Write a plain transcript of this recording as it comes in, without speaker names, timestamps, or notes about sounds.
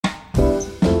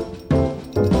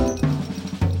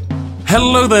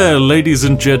Hello there, ladies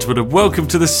and gentlemen, and welcome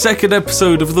to the second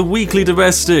episode of The Weekly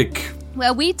Domestic,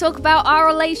 where we talk about our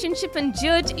relationship and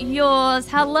judge yours.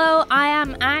 Hello, I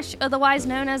am Ash, otherwise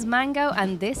known as Mango,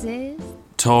 and this is...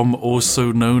 Tom,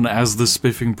 also known as the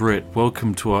Spiffing Brit.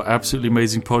 Welcome to our absolutely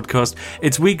amazing podcast.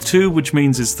 It's week 2, which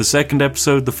means it's the second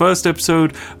episode. The first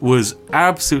episode was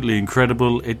absolutely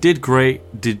incredible. It did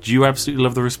great. Did you absolutely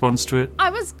love the response to it? I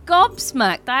was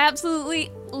gobsmacked.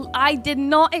 I did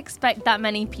not expect that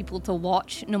many people to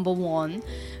watch, number one.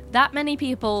 That many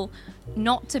people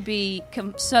not to be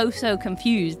so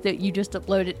confused that you just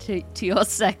upload it to your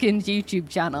second YouTube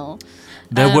channel.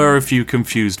 There were a few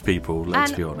confused people,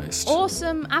 let's be honest.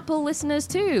 Awesome Apple listeners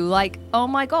too. Like, oh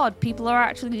my god, people are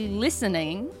actually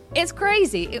listening. It's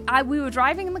crazy. We were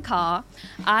driving in the car.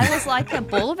 I was like a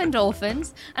ball of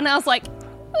endorphins. And I was like,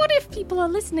 what if people are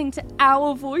listening to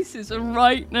our voices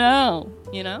right now?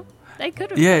 You know? They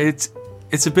could have. Yeah, it's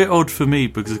a bit odd for me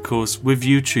because, of course, with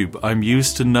YouTube, I'm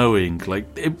used to knowing,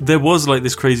 there was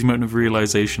this crazy moment of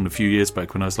realization a few years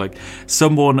back when I was like,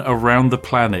 someone around the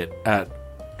planet at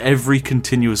every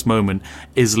continuous moment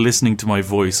is listening to my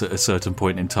voice at a certain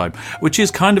point in time, which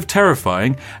is kind of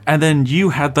terrifying. And then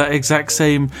you had that exact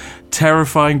same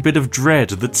terrifying bit of dread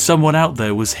that someone out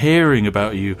there was hearing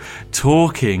about you,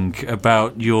 talking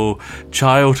about your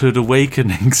childhood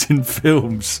awakenings in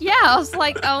films. Yeah, I was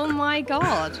like, oh my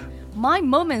god. My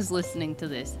mum is listening to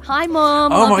this. Hi,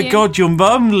 Mum. Oh my god, your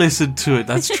mum listened to it.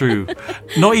 That's true.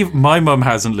 Not even my mum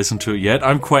hasn't listened to it yet.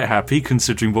 I'm quite happy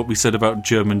considering what we said about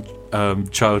German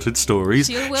childhood stories.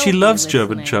 She loves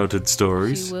German childhood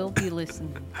stories. She will be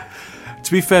listening.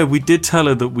 To be fair, we did tell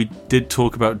her that we did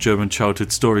talk about German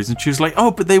childhood stories, and she was like, oh,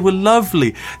 but they were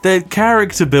lovely. They're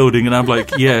character building. And I'm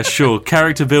like, yeah, sure,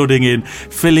 character building in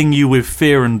filling you with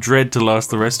fear and dread to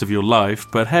last the rest of your life.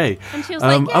 But hey, and she was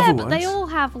like, yeah, but they all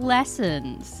have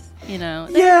lessons, you know.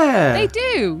 They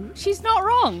do. She's not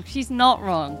wrong. She's not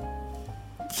wrong.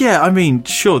 Yeah, I mean,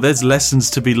 sure, there's lessons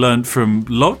to be learned from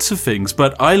lots of things,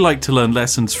 but I like to learn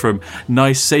lessons from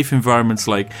nice, safe environments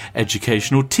like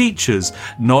educational teachers,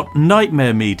 not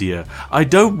nightmare media. I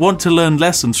don't want to learn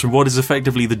lessons from what is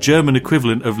effectively the German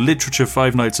equivalent of Literature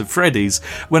Five Nights at Freddy's,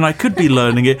 when I could be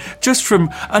learning it just from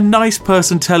a nice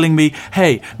person telling me,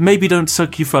 hey, maybe don't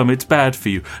suck your thumb, it's bad for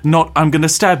you. Not, I'm going to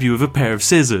stab you with a pair of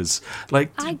scissors.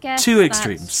 Like, I guess two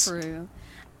extremes. That's true.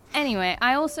 Anyway,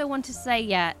 I also want to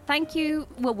say, thank you.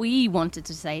 Well, we wanted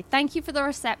to say thank you for the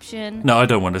reception. No, I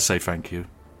don't want to say thank you.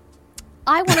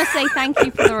 I want to say thank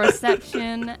you for the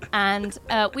reception, and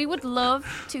we would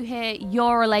love to hear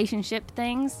your relationship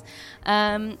things.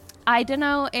 I don't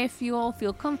know if you all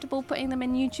feel comfortable putting them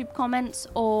in YouTube comments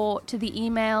or to the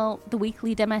email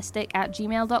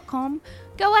theweeklydomestic@gmail.com.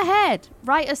 Go ahead,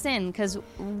 write us in, because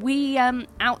we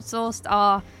outsourced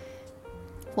our,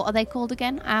 what are they called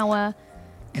again? Our...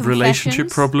 relationship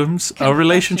problems? Our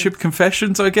relationship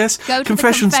confessions, I guess?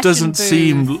 Confessions doesn't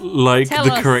seem like Tell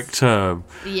the us. correct term.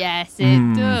 Yes,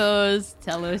 it does.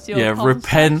 Tell us your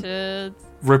confessions.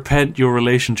 Repent your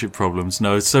relationship problems.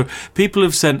 No, so people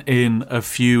have sent in a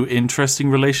few interesting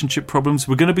relationship problems.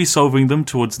 We're going to be solving them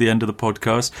towards the end of the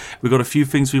podcast. We've got a few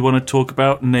things we want to talk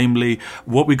about, namely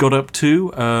what we got up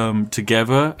to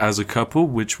together as a couple,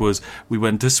 which was we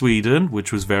went to Sweden,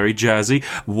 which was very jazzy.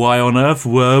 Why on earth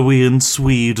were we in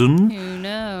Sweden? Who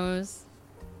knows?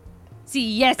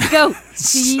 CSGO!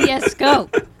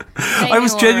 CSGO! I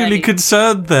was genuinely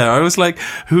concerned there. I was like,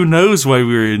 who knows why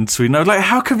we were in Sweden? I was like,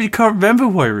 how come you can't remember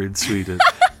why we were in Sweden?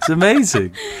 It's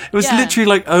amazing. It was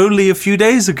literally only a few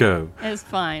days ago. It's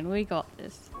fine. We got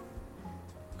this.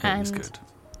 It was good.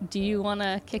 Do you want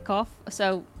to kick off?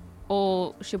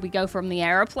 Or should we go from the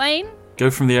aeroplane? Go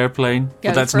from the airplane?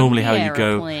 But that's normally how you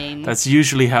go. That's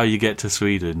usually how you get to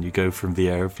Sweden. You go from the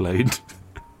airplane.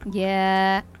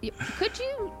 Yeah. Could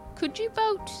you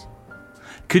boat?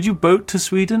 Could you boat to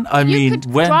Sweden? You could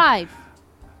drive.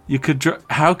 You could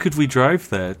how could we drive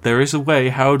there? There is a way.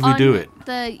 How would we do it?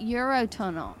 The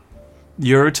Eurotunnel.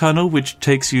 Eurotunnel, which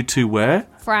takes you to where?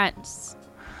 France.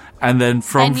 And then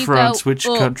from France, which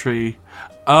country?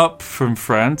 Up from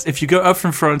France. If you go up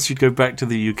from France, you'd go back to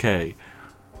the UK.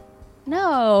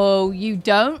 No, you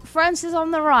don't. France is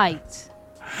on the right.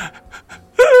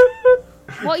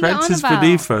 What are you on about? France is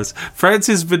beneath us. France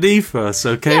is beneath us,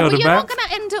 okay, on a map? You're not going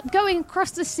to end up going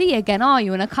across the sea again, are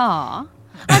you, in a car?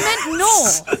 I meant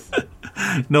north.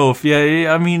 North,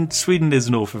 yeah. I mean, Sweden is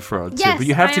north of France. Yes, but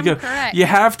you have to go. correct. You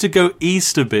have to go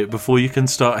east a bit before you can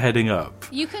start heading up.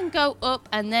 You can go up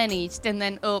and then east, and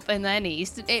then up and then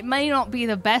east. It may not be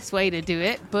the best way to do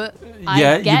it, but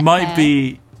you might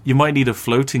be. You might need a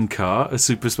floating car, a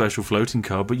super special floating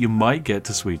car, but you might get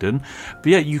to Sweden. But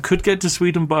yeah, you could get to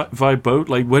Sweden via boat.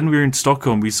 Like when we were in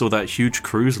Stockholm, we saw that huge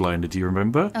cruise liner. Do you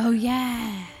remember? Oh,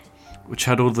 yeah. Which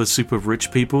had all the super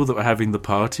rich people that were having the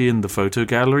party in the photo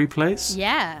gallery place.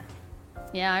 Yeah.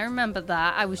 Yeah, I remember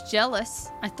that. I was jealous.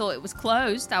 I thought it was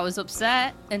closed. I was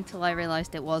upset until I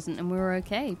realised it wasn't and we were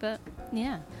okay. But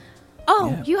yeah. Oh,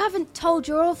 Yeah. you haven't told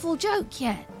your awful joke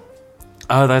yet.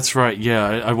 Oh, that's right. Yeah,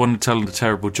 I want to tell a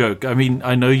terrible joke. I mean,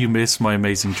 I know you miss my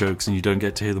amazing jokes and you don't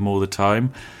get to hear them all the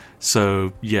time.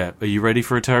 So, yeah, are you ready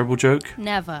for a terrible joke?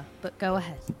 Never, but go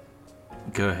ahead.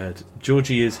 Go ahead.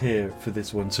 Georgie is here for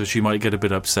this one, so she might get a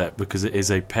bit upset because it is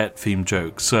a pet-themed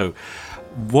joke. So,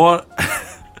 what...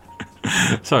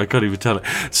 Sorry, I can't even tell it.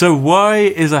 So, why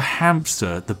is a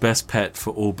hamster the best pet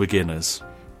for all beginners?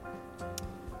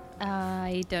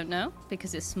 I don't know,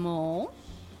 because it's small.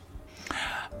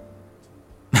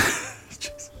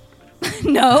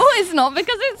 No, it's not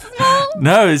because it's small.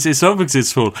 No, it's not because it's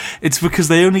small. It's because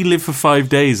they only live for 5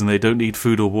 days and they don't need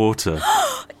food or water.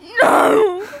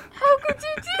 No! How could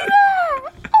you do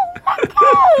that?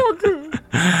 Oh my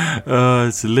god!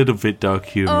 It's a little bit dark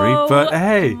humoury, Oh but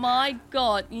hey. my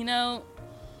god, you know...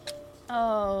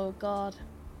 Oh god.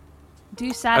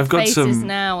 Do sad I've got faces some-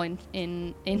 now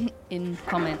in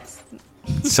comments.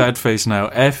 Sad face now.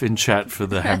 F in chat for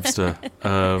the hamster.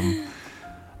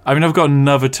 I mean, I've got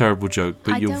another terrible joke,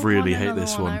 but I you'll don't really want hate another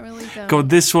this one. one. I really don't. God,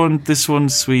 this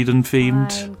one's Sweden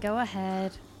themed. Fine, go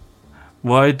ahead.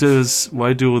 Why do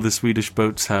all the Swedish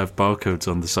boats have barcodes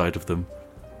on the side of them?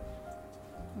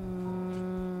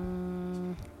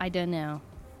 I don't know.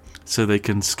 So they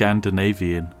can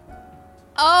Scandinavian.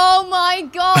 Oh my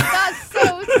god, that's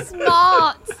so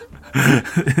smart!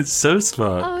 It's so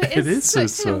smart. Oh, It is so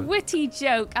such a smart. witty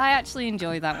joke. I actually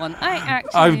enjoy that one. I'm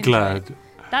enjoy glad. it.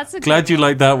 That's a Glad good you one.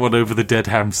 like that one over the dead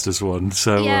hamsters one.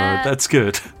 So Yeah. that's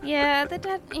good. Yeah,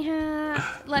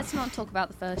 let's not talk about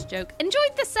the first joke.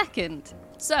 Enjoyed the second.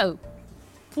 So,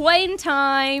 plane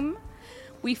time.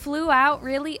 We flew out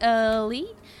really early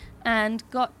and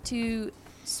got to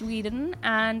Sweden,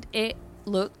 and it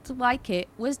looked like it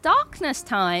was darkness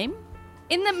time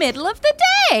in the middle of the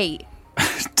day.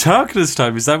 Darkness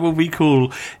time, is that what we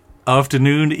call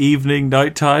afternoon, evening,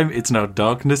 nighttime? It's now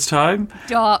darkness time?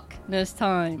 Darkness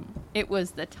time. It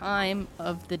was the time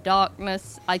of the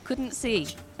darkness. I couldn't see.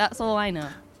 That's all I know.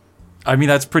 I mean,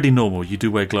 that's pretty normal. You do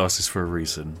wear glasses for a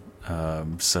reason.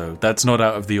 So that's not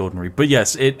out of the ordinary. But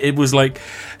yes, it was like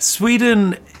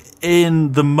Sweden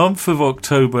in the month of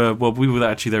October. Well, we were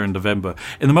actually there in November.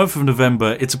 In the month of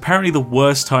November, it's apparently the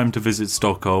worst time to visit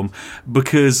Stockholm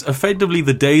because effectively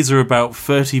the days are about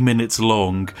 30 minutes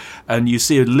long and you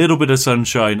see a little bit of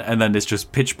sunshine and then it's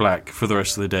just pitch black for the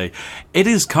rest of the day. It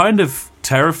is kind of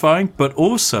terrifying, but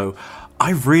also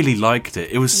I really liked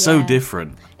it. It was so Yeah.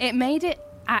 different. It made it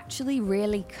actually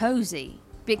really cozy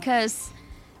because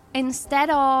instead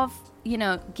of,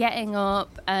 getting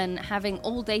up and having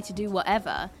all day to do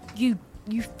whatever, you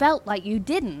felt like you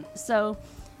didn't. So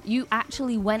you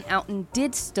actually went out and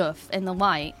did stuff in the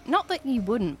light. Not that you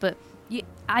wouldn't, but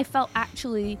I felt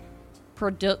actually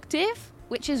productive,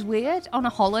 which is weird on a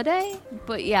holiday.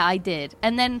 But yeah, I did.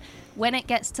 And then when it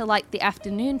gets to like the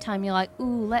afternoon time, you're like,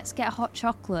 ooh, let's get hot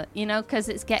chocolate, because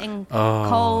it's getting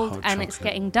cold hot and it's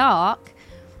chocolate. getting dark.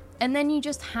 And then you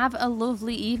just have a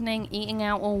lovely evening eating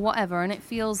out or whatever, and it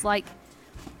feels like,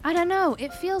 I don't know,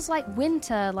 it feels like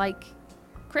winter, like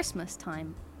Christmas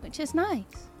time, which is nice.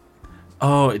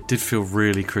 Oh, it did feel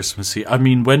really Christmassy. I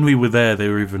mean, when we were there, they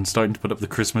were even starting to put up the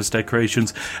Christmas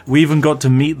decorations. We even got to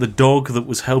meet the dog that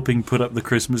was helping put up the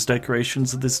Christmas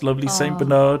decorations of this lovely Saint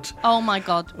Bernard. Oh my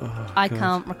god, I God.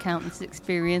 can't recount this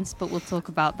experience, but we'll talk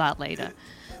about that later.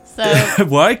 So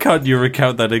Why can't you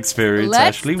recount that experience,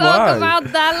 let's Ashley? talk Why? about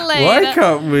that later. Why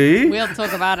can't we? We'll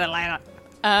talk about it later.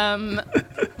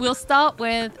 We'll start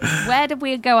with, where did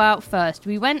we go out first?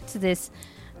 We went to this,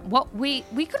 we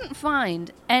couldn't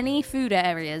find any food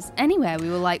areas anywhere. We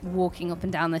were like walking up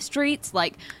and down the streets,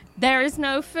 like, there is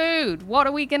no food. What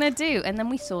are we going to do? And then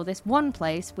we saw this one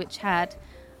place which had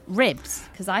ribs,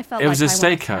 because I felt It was a I wanted to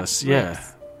have steakhouse, yeah.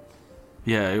 ribs.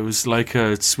 Yeah, it was like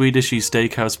a Swedishy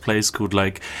steakhouse place called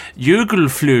like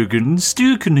Jugelflugen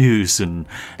Stukenhusen.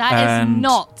 That is And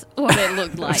not what it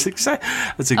looked like. That's exactly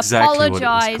what it was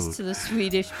Apologize called. to the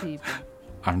Swedish people.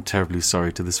 I'm terribly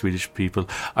sorry to the Swedish people.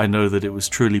 I know that it was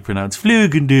truly pronounced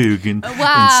Flugendugen instead.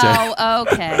 Wow.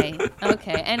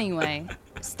 Okay. Anyway,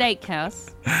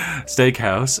 Steakhouse.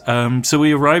 So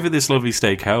we arrive at this lovely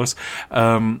steakhouse.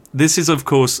 This is, of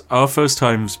course, our first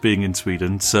times being in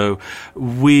Sweden. So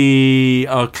we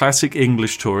are classic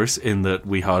English tourists in that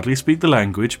we hardly speak the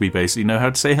language. We basically know how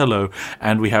to say hello.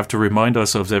 And we have to remind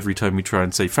ourselves every time we try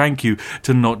and say thank you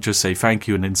to not just say thank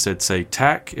you and instead say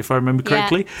tack, if I remember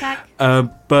correctly. Yeah, tack.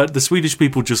 But the Swedish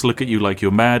people just look at you like you're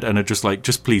mad and are just like,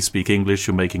 just please speak English.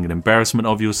 You're making an embarrassment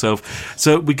of yourself.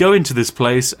 So we go into this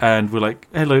place and we're like,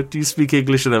 hello, do you speak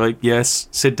English? And they're like, yes,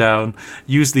 sit down,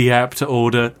 use the app to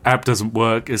order. App doesn't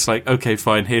work. It's like, okay,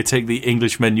 fine, here, take the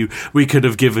English menu we could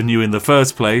have given you in the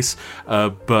first place.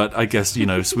 But I guess,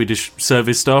 Swedish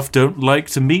service staff don't like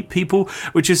to meet people,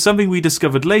 which is something we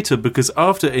discovered later because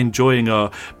after enjoying our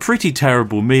pretty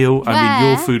terrible meal,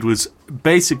 your food was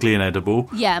basically inedible.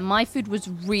 Yeah, my food was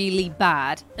really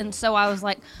bad. And so I was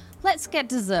like, let's get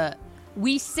dessert.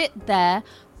 We sit there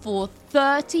for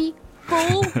 30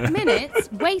 full minutes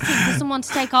waiting for someone to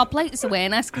take our plates away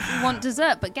and ask if we want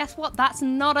dessert. But guess what? That's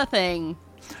not a thing.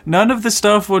 None of the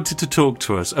staff wanted to talk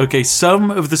to us. Okay,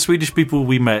 some of the Swedish people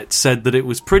we met said that it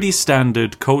was pretty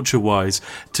standard culture-wise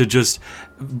to just,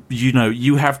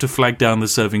 you have to flag down the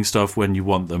serving staff when you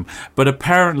want them. But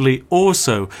apparently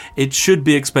also it should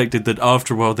be expected that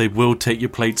after a while they will take your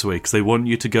plates away because they want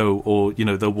you to go or,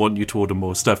 they'll want you to order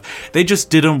more stuff. They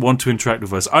just didn't want to interact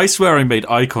with us. I swear I made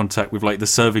eye contact with the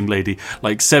serving lady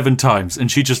 7 times and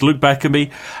she just looked back at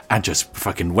me and just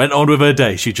fucking went on with her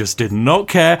day. She just did not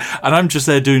care and I'm just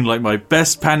there doing my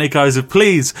best panic eyes of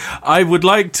please, I would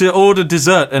like to order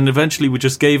dessert, and eventually we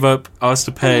just gave up, asked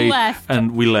to pay,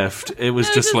 and we left. It was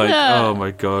just dessert. oh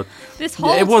my god,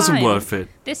 it wasn't worth it.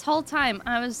 This whole time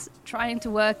I was trying to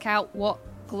work out what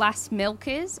glass milk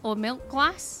is, or milk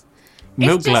glass.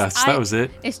 That was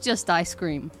it. It's just ice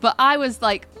cream. But I was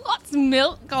like, what's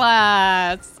milk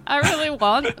glass? I really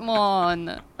want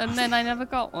one. And then I never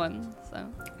got one, so...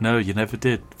 No, you never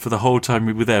did, for the whole time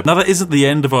we were there. Now, that isn't the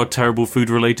end of our terrible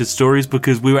food-related stories,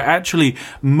 because we were actually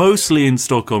mostly in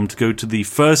Stockholm to go to the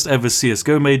first ever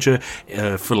CSGO major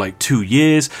for 2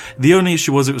 years. The only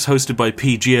issue was it was hosted by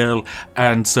PGL,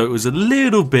 and so it was a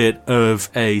little bit of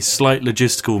a slight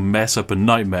logistical mess-up and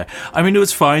nightmare. I mean, it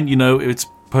was fine, it's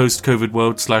post-COVID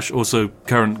world / also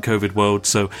current COVID world,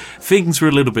 so things were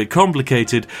a little bit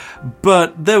complicated,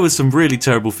 but there was some really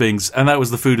terrible things, and that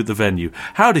was the food at the venue.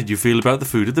 How did you feel about the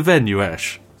food at the venue,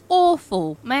 Ash?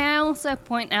 Awful. May I also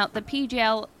point out that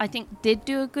PGL, I think, did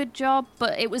do a good job,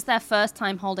 but it was their first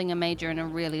time holding a major in a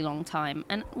really long time.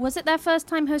 And was it their first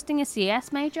time hosting a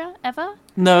CS major, ever?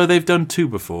 No, they've done 2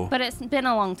 before. But it's been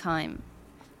a long time.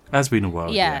 Has been a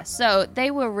while, yeah. So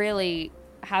they were really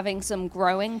having some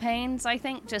growing pains, I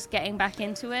think, just getting back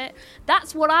into it.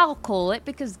 That's what I'll call it,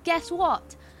 because guess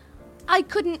what? I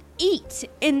couldn't eat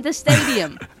in the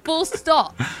stadium. Full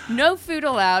stop. No food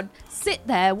allowed. Sit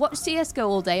there, watch CSGO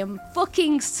all day and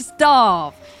fucking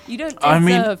starve. You don't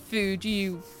deserve food,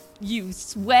 you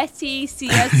sweaty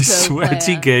CSGO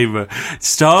sweaty player. Gamer.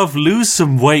 Starve, lose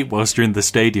some weight whilst you're in the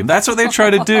stadium. That's what they're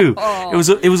trying to do.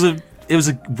 It was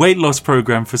a weight loss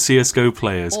program for CSGO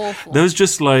players. Awful. There was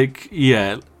just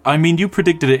I mean, you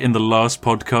predicted it in the last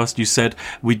podcast. You said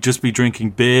we'd just be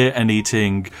drinking beer and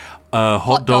eating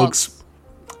hot dogs.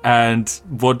 And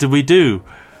what did we do?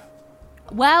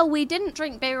 Well, we didn't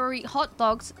drink beer or eat hot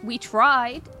dogs. We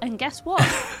tried, and guess what?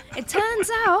 It turns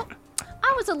out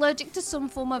I was allergic to some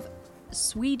form of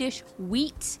Swedish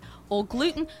wheat or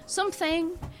gluten,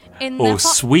 something in the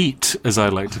sweet, as I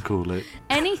like to call it.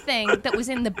 Anything that was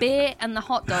in the beer and the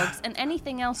hot dogs and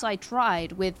anything else I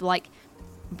tried with,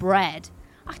 bread,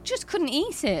 I just couldn't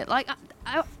eat it.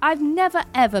 I've never,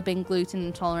 ever been gluten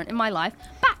intolerant in my life.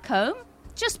 Back home,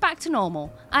 just back to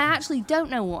normal. I actually don't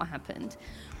know what happened.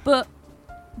 But,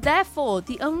 therefore,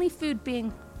 the only food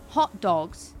being hot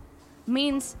dogs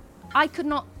means I could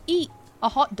not eat a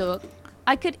hot dog.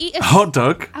 I could eat a hot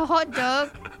dog? A hot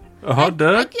dog. A hot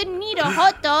dog? I couldn't eat a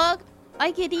hot dog.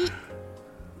 I could eat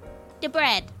the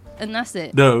bread. And that's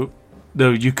it. No,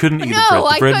 you couldn't eat the bread.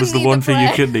 The bread was the one thing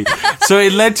you couldn't eat. So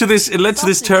it led to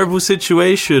this terrible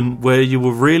situation where you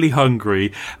were really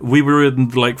hungry. We were in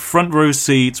front row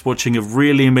seats watching a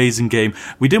really amazing game.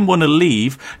 We didn't want to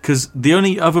leave because the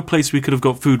only other place we could have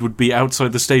got food would be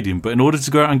outside the stadium. But in order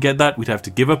to go out and get that, we'd have to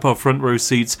give up our front row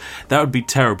seats. That would be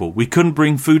terrible. We couldn't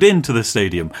bring food into the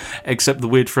stadium, except the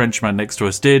weird Frenchman next to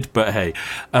us did. But hey,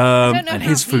 and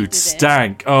his food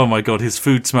stank. Oh my god, his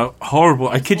food smelled horrible.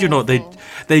 I kid you not.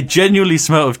 They genuinely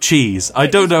smell of cheese. I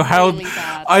don't know how. Really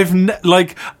bad.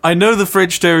 like, I know the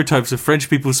French stereotypes of French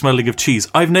people smelling of cheese.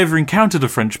 I've never encountered a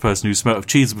French person who smelt of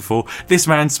cheese before. This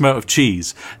man smelt of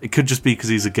cheese. It could just be because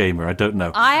he's a gamer. I don't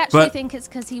know. I actually think it's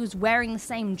because he was wearing the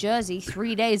same jersey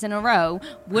 3 days in a row,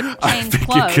 wouldn't change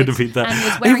clothes, it could have been that.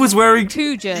 and He was wearing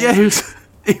 2 jerseys.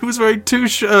 Yeah, he was wearing 2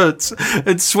 shirts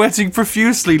and sweating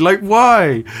profusely. Like,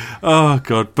 why? Oh,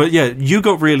 God. But yeah, you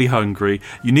got really hungry.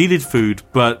 You needed food,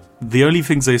 but the only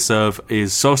things they serve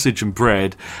is sausage and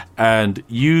bread, and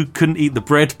you couldn't eat the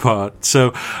bread part.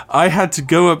 So I had to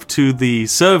go up to the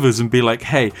servers and be like,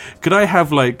 hey, could I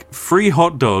have, like, 3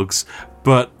 hot dogs,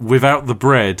 but without the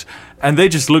bread? And they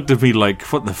just looked at me like,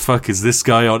 what the fuck is this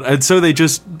guy on? And so they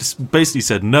just basically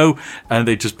said no, and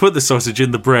they just put the sausage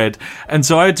in the bread. And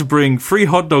so I had to bring 3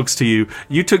 hot dogs to you.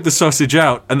 You took the sausage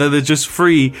out, and then there's just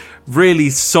 3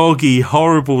 really soggy,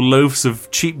 horrible loaves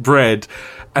of cheap bread.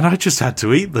 And I just had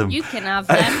to eat them. You can have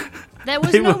them. There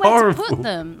was They were nowhere to horrible. put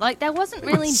them. Like, there wasn't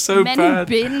really so many bad.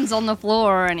 bins on the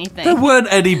floor or anything. There weren't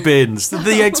any bins.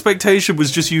 The expectation was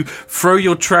just you throw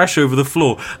your trash over the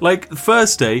floor. Like, the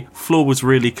first day, floor was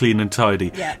really clean and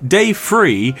tidy. Yeah. Day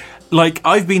 3, like,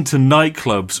 I've been to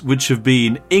nightclubs which have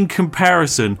been, in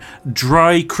comparison,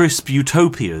 dry, crisp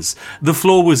utopias. The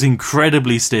floor was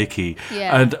incredibly sticky.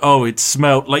 Yeah. And, it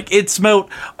smelled,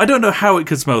 I don't know how it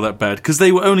could smell that bad, because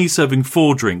they were only serving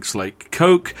 4 drinks, like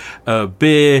Coke,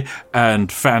 beer, and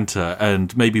Fanta,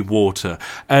 and maybe water.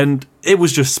 And it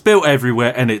was just spilt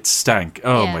everywhere, and it stank.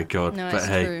 Oh, Yeah. my God. No, but it's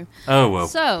hey. true. Oh, well.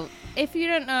 So, if you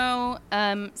don't know,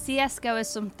 CSGO is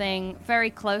something very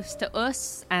close to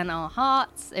us and our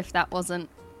hearts. If that wasn't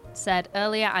said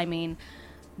earlier, I mean,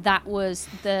 that was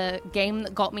the game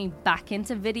that got me back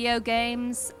into video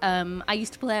games. I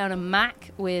used to play on a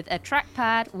Mac with a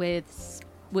trackpad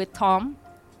with Tom.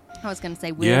 I was going to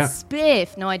say with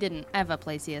Spiff. No, I didn't ever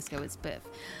play CSGO with Spiff.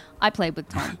 I played with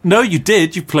Tom. No, you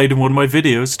did. You played in one of my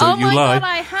videos. Don't you lie. Oh my God,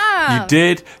 I have. You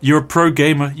did. You're a pro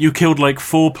gamer. You killed like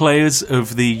 4 players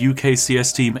of the UK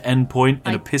CS team Endpoint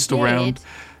in a pistol did. round.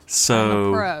 So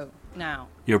I'm a pro now.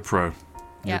 You're pro. You're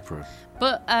Yeah. pro.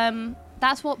 But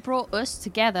that's what brought us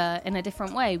together in a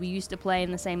different way. We used to play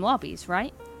in the same lobbies,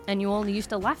 right? And you all used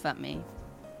to laugh at me.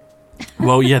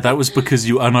 Well, yeah, that was because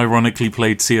you unironically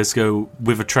played CSGO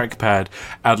with a trackpad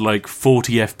at like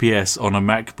 40 FPS on a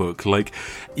MacBook. Like,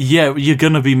 yeah, you're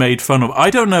going to be made fun of. I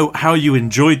don't know how you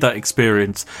enjoyed that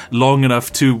experience long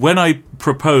enough to, when I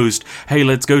proposed, hey,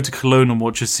 let's go to Cologne and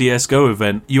watch a CSGO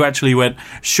event, you actually went,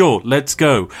 sure, let's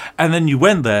go. And then you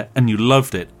went there and you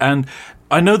loved it. And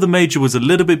I know the major was a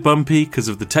little bit bumpy because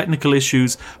of the technical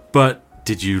issues, but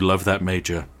did you love that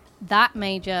major? That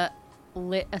major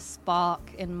lit a spark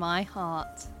in my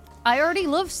heart. I already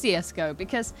love CSGO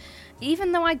because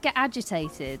even though I get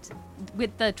agitated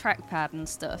with the trackpad and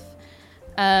stuff,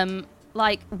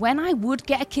 like when I would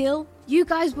get a kill, you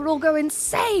guys would all go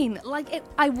insane. Like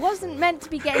I wasn't meant to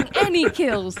be getting any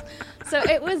kills, so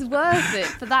it was worth it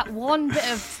for that one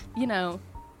bit of,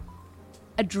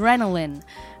 adrenaline.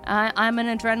 I'm an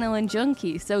adrenaline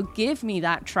junkie, so give me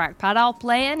that trackpad. I'll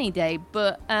play any day.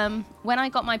 But when I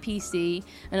got my PC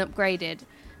and upgraded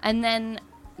and then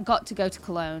got to go to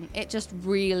Cologne, it just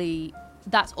really,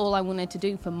 that's all I wanted to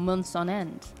do for months on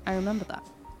end. I remember that.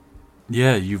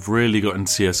 Yeah, you've really gotten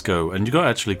CSGO, and you got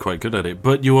actually quite good at it.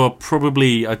 But you are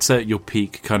probably, I'd say, at your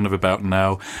peak kind of about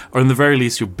now, or in the very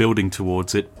least, you're building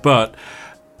towards it. But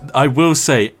I will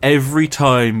say, every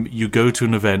time you go to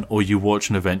an event or you watch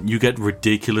an event, you get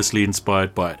ridiculously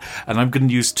inspired by it. And I'm going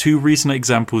to use 2 recent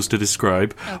examples to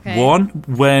describe. Okay. One,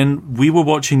 when we were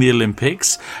watching the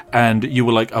Olympics and you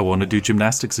were like, I want to do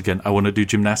gymnastics again. I want to do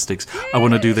gymnastics. I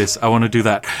want to do this. I want to do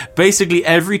that. Basically,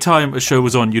 every time a show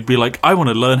was on, you'd be like, I want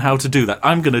to learn how to do that.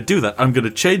 I'm going to do that. I'm going to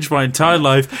change my entire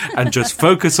life and just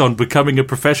focus on becoming a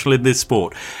professional in this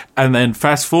sport. And then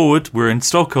fast forward, we're in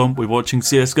Stockholm, we're watching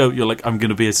CSGO. You're like, I'm going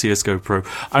to be a CSGO pro.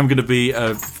 I'm going to be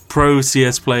a pro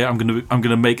CS player. I'm going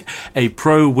to make a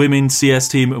pro women's CS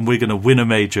team, and we're going to win a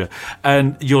major.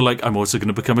 And you're like, I'm also going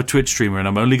to become a Twitch streamer, and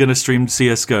I'm only going to stream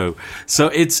CSGO. So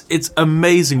it's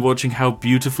amazing watching how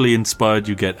beautifully inspired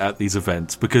you get at these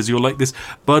events, because you're like this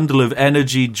bundle of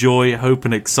energy, joy, hope,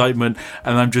 and excitement,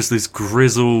 and I'm just this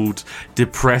grizzled,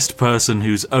 depressed person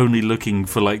who's only looking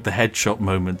for like the headshot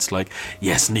moments. Like,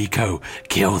 yes, Nico,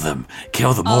 kill them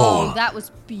all. Oh, that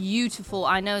was beautiful.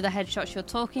 I know the headshots you're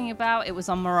talking about. It was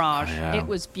on Mirage. Yeah. It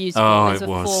was beautiful. Oh, it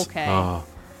was a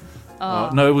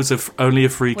 4K. No, it was only a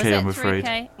 3K, Was it I'm afraid.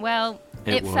 3K? Well,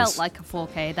 It it felt was. like a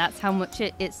 4K. That's how much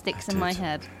it sticks in my did.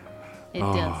 head. It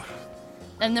Oh. does.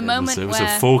 And the It moment was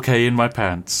where... a 4K in my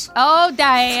pants. Oh,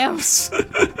 damn.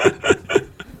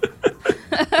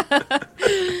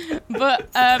 But,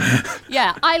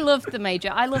 yeah, I loved the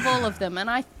major. I love all of them. And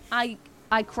I I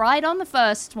cried on the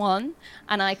first one,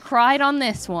 and I cried on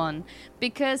this one,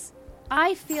 because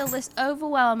I feel this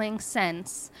overwhelming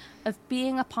sense of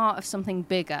being a part of something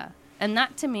bigger. And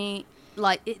that, to me,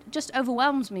 like, it just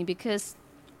overwhelms me, because,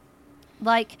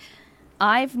 like,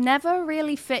 I've never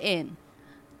really fit in,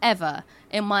 ever,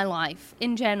 in my life,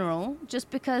 in general,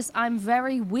 just because I'm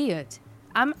very weird.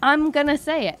 I'm gonna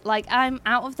say it. Like, I'm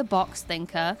out-of-the-box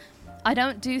thinker. I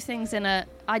don't do things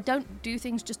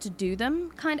just to do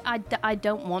them. I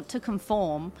don't want to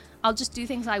conform. I'll just do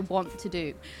things I want to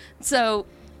do. So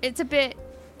it's a bit,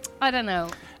 I don't know,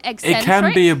 eccentric.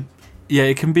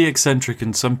 It can be eccentric,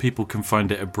 and some people can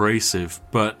find it abrasive,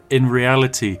 but in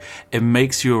reality, it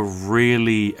makes you a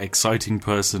really exciting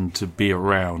person to be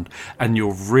around, and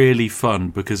you're really fun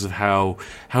because of how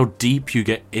deep you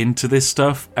get into this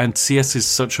stuff. And CS is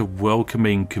such a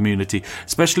welcoming community,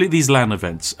 especially at these LAN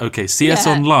events. Okay, CS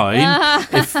Online,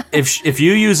 if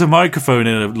you use a microphone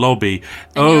in a lobby,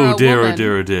 oh dear,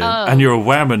 and you're a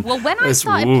whammon. Well, when I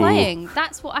started playing,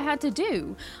 that's what I had to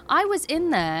do. I was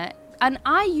in there. And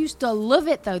I used to love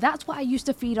it, though. That's what I used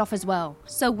to feed off as well.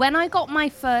 So when I got my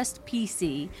first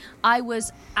PC, I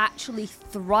was actually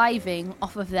thriving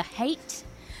off of the hate.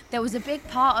 There was a big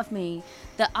part of me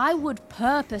that I would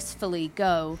purposefully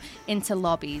go into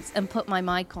lobbies and put my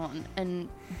mic on and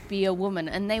be a woman.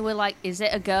 And they were like, is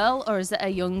it a girl or is it a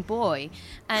young boy?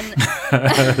 And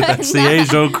that's the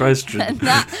age-old question. And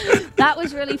that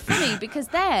was really funny, because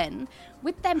then,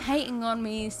 with them hating on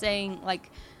me, saying,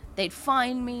 like, they'd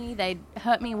find me, they'd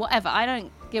hurt me, whatever. I don't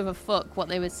give a fuck what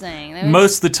they were saying.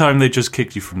 Most of the time, they just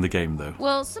kicked you from the game, though.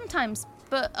 Well, sometimes,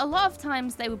 but a lot of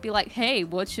times they would be like, hey,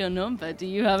 what's your number? Do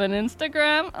you have an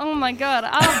Instagram? Oh my god,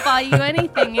 I'll buy you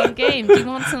anything in game. Do you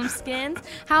want some skins?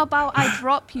 How about I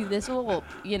drop you this orb,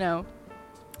 you know?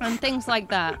 And things like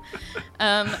that.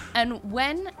 And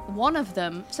when one of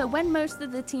them, so when most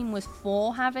of the team was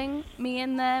for having me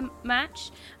in their match,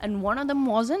 and one of them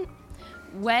wasn't,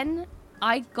 when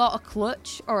I got a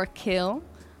clutch or a kill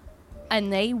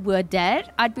and they were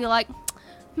dead, I'd be like,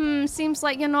 seems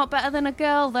like you're not better than a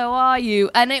girl though, are you?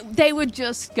 And they would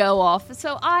just go off.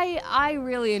 So I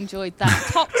really enjoyed that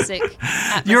toxic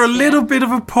atmosphere. You're a little bit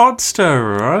of a pot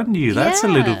stirrer, aren't you? That's a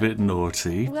little bit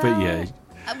naughty. Well, but yeah.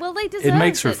 Well, they deserve it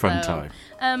makes for a it, fun though.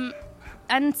 time.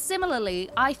 And similarly,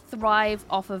 I thrive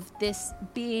off of this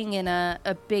being in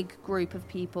a big group of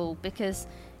people, because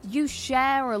you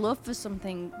share a love for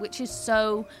something which is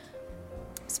so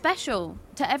special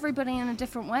to everybody in a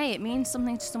different way. It means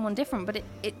something to someone different, but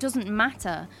it doesn't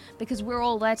matter, because we're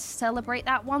all there to celebrate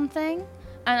that one thing.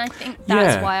 And I think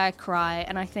that's why I cry,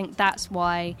 and I think that's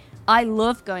why I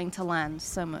love going to LAN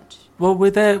so much. Well,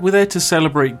 we're there to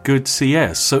celebrate good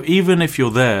CS. So even if you're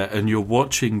there and you're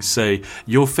watching, say,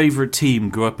 your favorite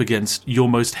team go up against your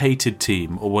most hated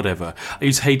team or whatever, I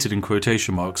use hated in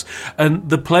quotation marks, and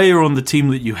the player on the team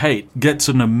that you hate gets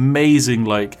an amazing,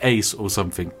 like, ace or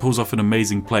something, pulls off an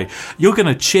amazing play, you're going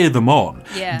to cheer them on.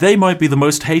 Yeah. They might be the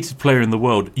most hated player in the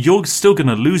world. You're still going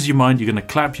to lose your mind. You're going to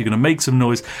clap. You're going to make some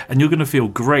noise, and you're going to feel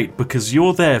great because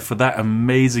you're there for that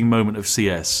amazing moment of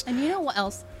CS. And you know what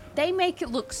else? They make it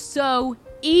look so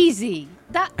easy.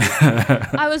 That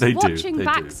I was watching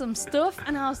back some stuff,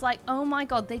 and I was like, oh my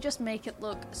god, they just make it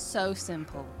look so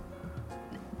simple.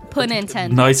 Pun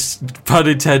intended. Nice pun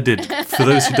intended. For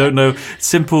those who don't know,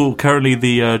 Simple, currently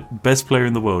the best player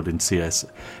in the world in CS.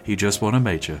 He just won a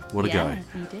major. What a guy.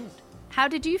 Yeah, he did. How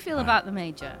did you feel about the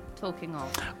major, talking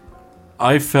of?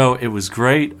 I felt it was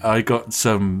great. I got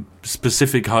some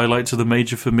specific highlights of the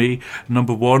major for me.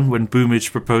 Number one, when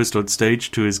Boomage proposed on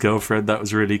stage to his girlfriend, that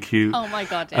was really cute. Oh my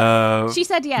god, yeah. She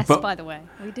said yes, by the way.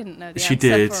 We didn't know the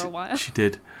answer for a while. She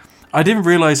did. I didn't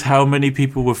realise how many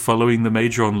people were following the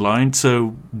major online,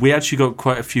 so we actually got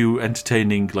quite a few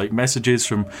entertaining messages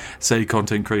from, say,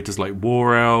 content creators like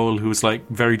War Owl, who was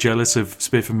very jealous of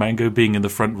Spiff and Mango being in the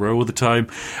front row all the time.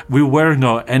 We were wearing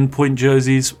our Endpoint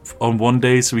jerseys on one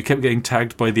day, so we kept getting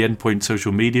tagged by the Endpoint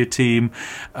social media team.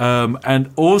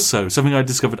 And also, something I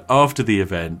discovered after the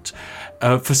event,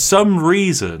 for some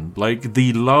reason,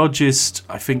 the largest,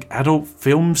 I think, adult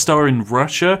film star in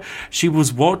Russia, she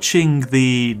was watching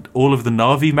all of the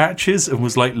Na'Vi matches and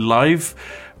was live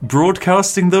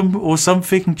broadcasting them or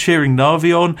something, cheering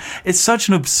Na'Vi on. It's such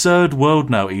an absurd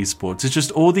world now, esports. It's just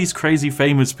all these crazy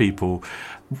famous people.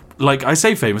 I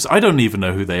say famous, I don't even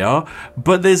know who they are,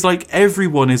 but there's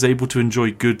everyone is able to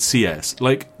enjoy good CS.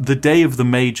 The day of the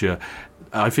major,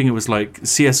 I think it was like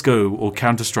CSGO or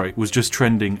Counter-Strike was just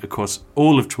trending across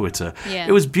all of Twitter. Yeah.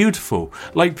 It was beautiful.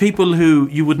 Like people who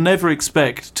you would never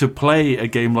expect to play a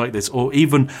game like this or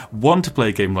even want to play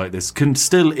a game like this can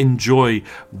still enjoy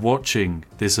watching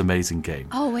this amazing game.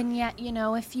 Oh, and yet, you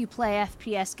know, if you play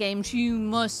FPS games, you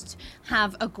must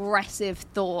have aggressive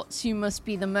thoughts. You must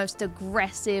be the most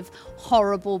aggressive,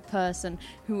 horrible person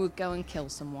who would go and kill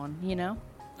someone, you know?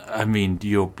 I mean,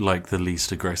 you're like the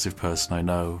least aggressive person I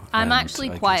know. I'm and actually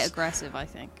I quite guess- aggressive, I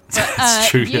think. But, That's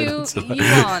true, yeah, that's you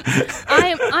right.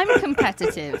 aren't. I'm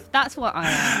competitive. That's what I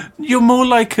am. You're more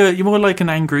like an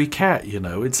angry cat, you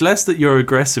know. It's less that you're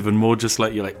aggressive and more just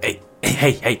like you're like,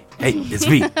 hey, it's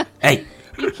me, hey.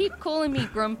 You keep calling me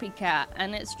Grumpy Cat,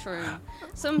 and it's true.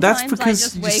 Sometimes That's I because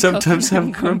just you wake sometimes up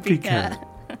and have I'm Grumpy Cat.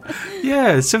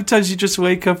 Yeah, sometimes you just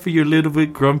wake up and you're a little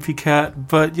bit grumpy cat,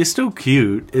 but you're still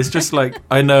cute. It's just like,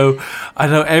 I know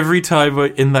every time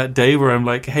in that day where I'm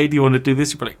like, hey, do you want to do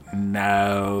this? You're like,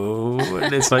 no.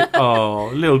 And it's like,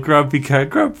 oh, little grumpy cat,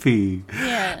 grumpy.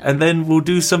 Yeah. And then we'll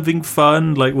do something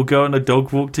fun, like we'll go on a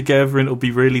dog walk together and it'll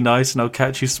be really nice and I'll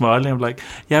catch you smiling. I'm like,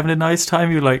 you having a nice time?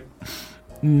 You're like,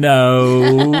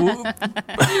 no.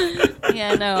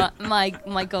 Yeah, no,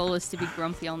 my goal is to be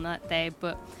grumpy on that day,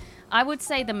 but I would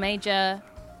say the major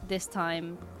this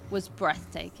time was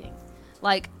breathtaking.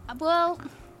 Like, well,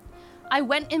 I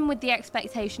went in with the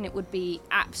expectation it would be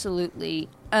absolutely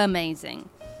amazing.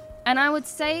 And I would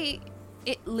say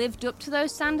it lived up to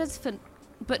those standards,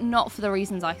 but not for the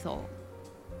reasons I thought.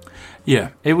 Yeah,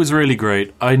 it was really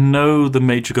great. I know the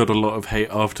Major got a lot of hate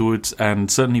afterwards,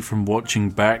 and certainly from watching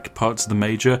back parts of the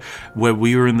Major where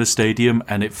we were in the stadium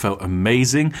and it felt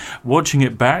amazing. Watching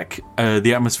it back,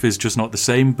 the atmosphere's just not the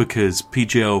same because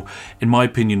PGL, in my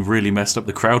opinion, really messed up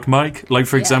the crowd mic. Like,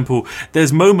 for example,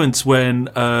 there's moments when,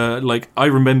 like, I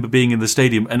remember being in the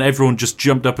stadium and everyone just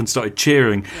jumped up and started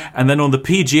cheering. Yeah. And then on the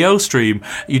PGL stream,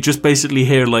 you just basically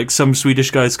hear, like, some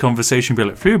Swedish guy's conversation be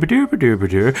like,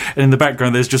 "Foo-ba-doo-ba-doo-ba-doo," and in the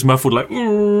background there's just muffled like,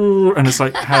 "Ooh," and it's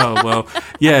like, how? Well,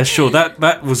 yeah, sure,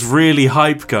 that was really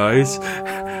hype, guys.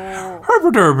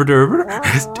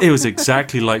 It was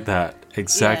exactly like that.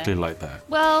 Exactly like that.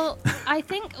 Well, I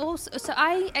think also, so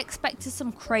I expected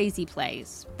some crazy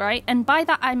plays, right? And by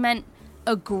that I meant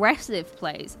aggressive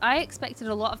plays. I expected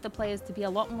a lot of the players to be a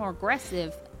lot more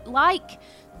aggressive, like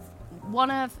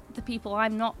one of the people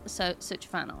I'm not such a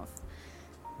fan of,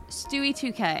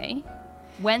 Stewie2K.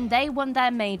 When they won their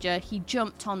major, he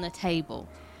jumped on the table.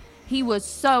 He was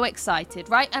so excited,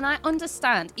 right? And I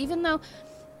understand, even though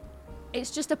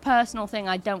it's just a personal thing,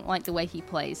 I don't like the way he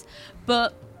plays.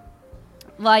 But,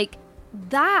 like,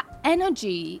 that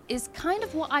energy is kind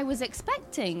of what I was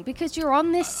expecting, because you're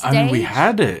on this stage. I mean, we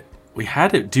had it.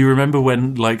 Do you remember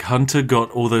when, like, Hunter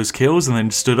got all those kills and then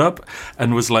stood up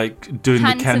and was, like, doing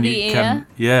hand the hand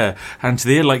to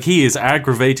the ear? Like, he is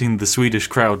aggravating the Swedish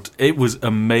crowd. It was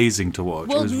amazing to watch.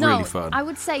 Well, it was really fun. I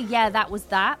would say, yeah, that was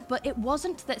that, but it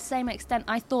wasn't to that same extent.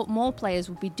 I thought more players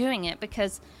would be doing it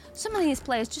because some of these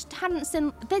players just hadn't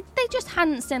seen, they just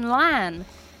hadn't seen LAN.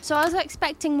 So I was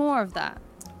expecting more of that.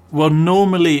 Well,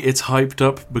 normally it's hyped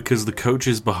up because the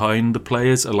coaches behind the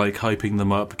players are like hyping them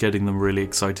up, getting them really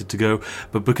excited to go.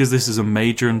 But because this is a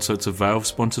major and so it's a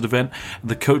Valve-sponsored event,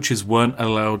 the coaches weren't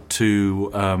allowed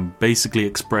to basically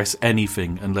express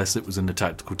anything unless it was in a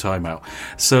tactical timeout.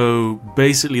 So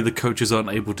basically the coaches aren't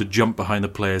able to jump behind the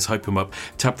players, hype them up,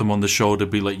 tap them on the shoulder,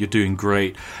 be like, you're doing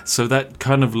great. So that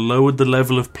kind of lowered the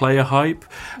level of player hype.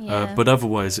 Yeah. But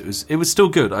otherwise it was still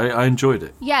good. I enjoyed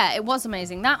it. Yeah, it was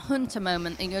amazing. That Hunter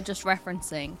moment that you're just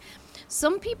referencing,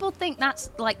 some people think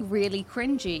that's like really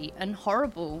cringy and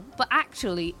horrible, but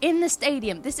actually in the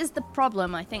stadium, this is the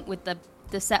problem I think with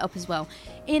the setup as well.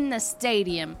 In the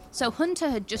stadium, so Hunter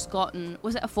had just gotten,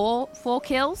 was it a four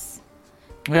kills?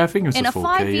 Yeah, I think it was in a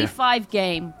 4K, 5v5 yeah.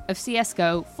 game of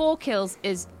CSGO. 4 kills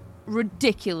is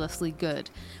ridiculously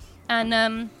good,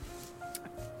 and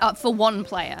for one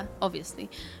player, obviously,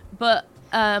 but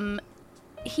that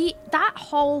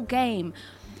whole game.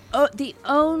 The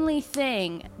only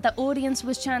thing the audience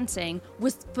was chanting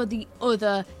was for the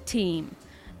other team.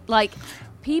 Like,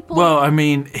 people... Well, I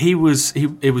mean, it was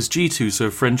G2,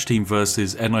 so French team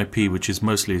versus NIP, which is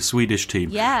mostly a Swedish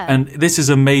team. Yeah. And this is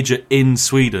a major in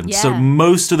Sweden. Yeah. So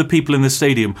most of the people in the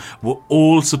stadium were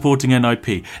all supporting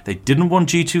NIP. They didn't want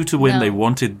G2 to win. No. They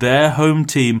wanted their home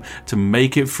team to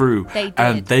make it through. They did.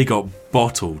 And they got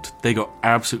bottled. They got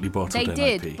absolutely bottled, They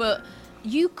NIP. did, but...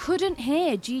 You couldn't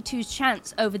hear G2's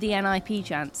chants over the NIP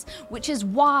chants, which is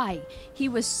why he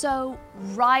was so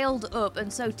riled up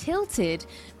and so tilted,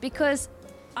 because,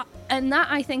 and that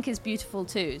I think is beautiful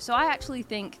too. So I actually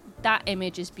think that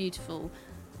image is beautiful.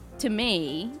 to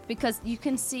me, because you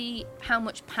can see how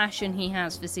much passion he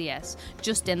has for CS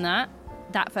just in that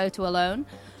photo alone.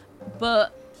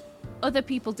 But other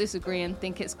people disagree and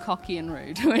think it's cocky and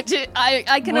rude, which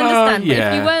I can understand. Yeah. But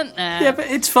if you weren't there... Yeah, but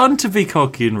it's fun to be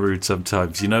cocky and rude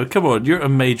sometimes, you know? Come on, you're at a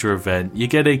major event. You're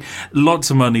getting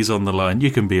lots of monies on the line. You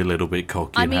can be a little bit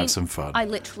cocky and have some fun. I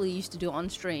literally used to do it on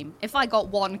stream. If I got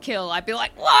one kill, I'd be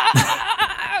like, whoa!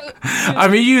 I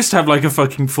mean, you used to have like a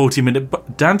fucking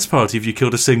 40-minute dance party if you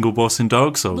killed a single boss in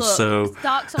Dark Souls. Look, so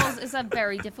Dark Souls is a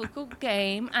very difficult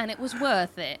game, and it was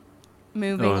worth it.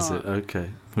 Moving on. Was it? Okay.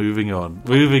 Moving on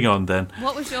then.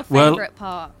 What was your favourite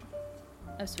part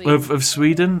of Sweden? Of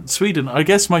Sweden? Sweden, I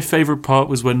guess my favourite part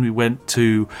was when we went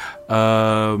to...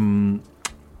 what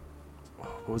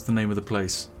was the name of the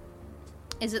place?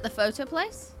 Is it the photo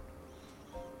place?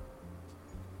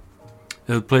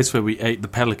 The place where we ate the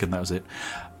pelican, that was it.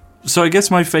 So I guess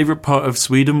my favourite part of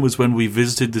Sweden was when we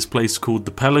visited this place called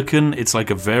the Pelican. It's like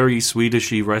a very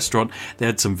Swedish-y restaurant. They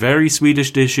had some very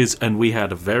Swedish dishes, and we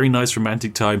had a very nice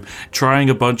romantic time trying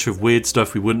a bunch of weird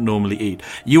stuff we wouldn't normally eat.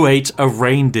 You ate a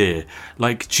reindeer.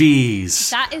 Like,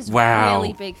 geez. That is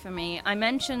really big for me. I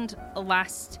mentioned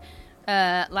last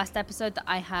episode that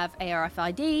I have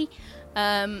ARFID,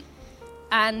 and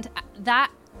that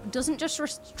doesn't just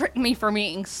restrict me from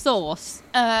eating sauce.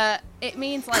 It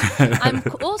means like I'm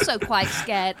also quite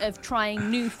scared of trying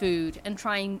new food and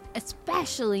trying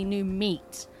especially new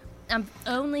meat.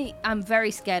 I'm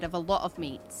very scared of a lot of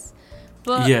meats.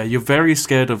 But yeah, you're very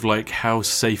scared of like how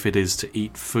safe it is to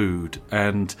eat food,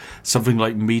 and something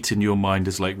like meat in your mind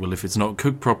is like, well, if it's not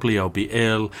cooked properly, I'll be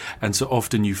ill, and so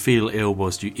often you feel ill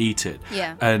whilst you eat it.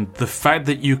 Yeah. And the fact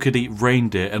that you could eat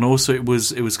reindeer, and also it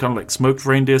was kind of like smoked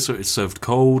reindeer, so it's served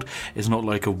cold. It's not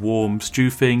like a warm stew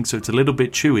thing, so it's a little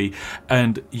bit chewy.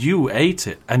 And you ate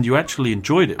it, and you actually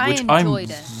enjoyed it, which I'm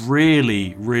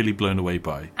really, really blown away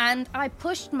by. And I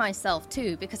pushed myself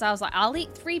too, because I was like, I'll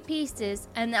eat 3 pieces,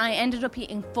 and I ended up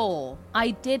eating 4.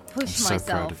 I did push myself,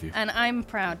 so proud of you. And I'm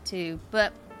proud too.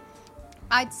 But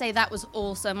I'd say that was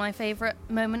also my favourite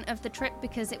moment of the trip,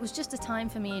 because it was just a time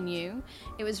for me and you.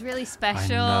 It was really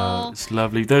special. I know, it's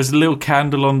lovely. There's a little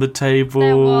candle on the table.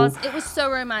 There was. It was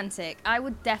so romantic. I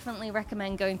would definitely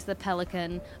recommend going to the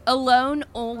Pelican alone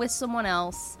or with someone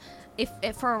else.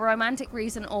 If for a romantic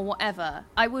reason or whatever,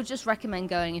 I would just recommend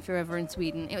going if you're ever in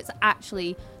Sweden. It was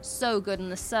actually so good,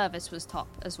 and the service was top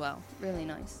as well. Really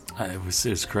nice. It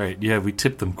was great. Yeah, we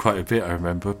tipped them quite a bit, I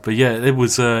remember. But yeah, it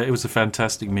was a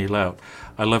fantastic meal out.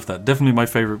 I love that. Definitely my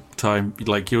favourite time.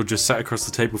 Like, you're just sat across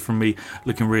the table from me,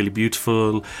 looking really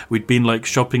beautiful. We'd been like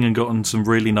shopping and gotten some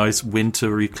really nice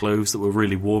wintry clothes that were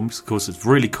really warm. Of course, it's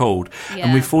really cold. Yeah.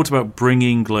 And we thought about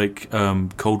bringing like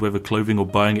cold weather clothing or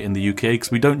buying it in the UK, because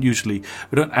we don't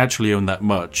actually own that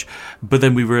much. But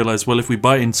then we realised, well, if we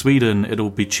buy it in Sweden,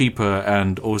 it'll be cheaper,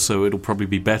 and also it'll probably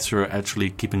be better at actually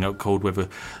keeping out cold weather.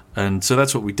 And so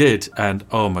that's what we did. And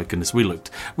oh my goodness, we looked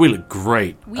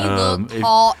great. We looked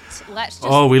hot. Let's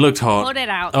just we looked hot. Put it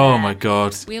out there. Oh my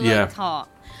god. We looked hot.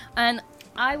 And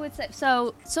I would say,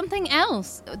 so something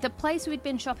else, the place we'd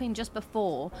been shopping just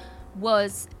before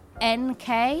was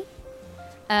NK.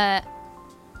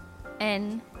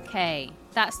 NK.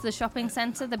 That's the shopping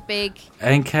centre, the big...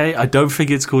 NK? I don't think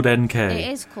it's called NK.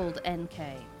 It is called NK.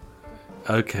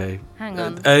 Okay. Hang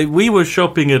on. We were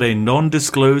shopping at a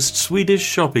non-disclosed Swedish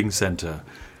shopping centre.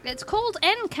 It's called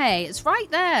NK. It's right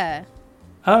there.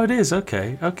 Oh, it is?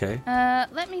 Okay.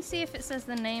 Let me see if it says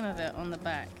the name of it on the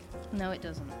back. No, it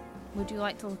doesn't. Would you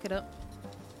like to look it up?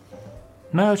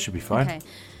 No, it should be fine.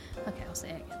 Okay, I'll say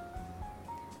it again.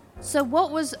 So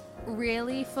what was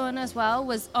really fun as well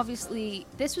was, obviously,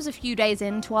 this was a few days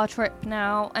into our trip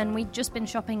now, and we'd just been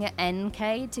shopping at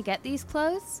NK to get these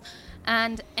clothes.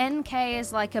 And NK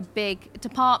is like a big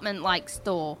department-like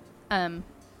store,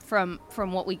 from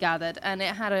what we gathered, and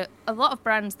it had a lot of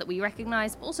brands that we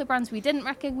recognised, but also brands we didn't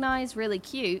recognise, really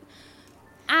cute.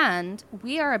 And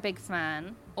we are a big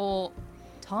fan, or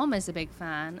Tom is a big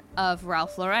fan, of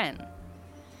Ralph Lauren.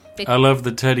 I love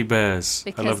the teddy bears.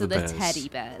 Because of the teddy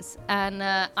bears. And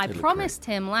I promised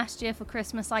him last year for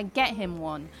Christmas I'd get him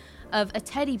one of a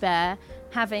teddy bear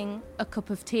having a cup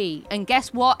of tea. And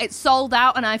guess what? It sold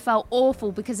out, and I felt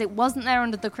awful because it wasn't there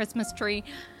under the Christmas tree.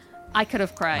 I could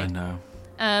have cried. I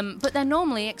know. But they're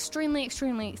normally extremely,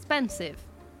 extremely expensive.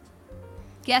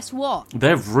 Guess what?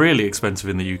 They're really expensive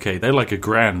in the UK. They're like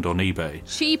 $1,000 on eBay.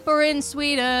 Cheaper in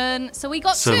Sweden. So we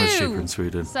got so 2. Much cheaper in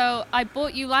Sweden. So I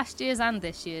bought you last year's and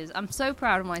this year's. I'm so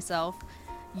proud of myself.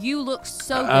 You look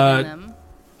so good in them.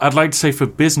 I'd like to say, for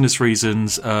business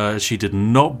reasons, she did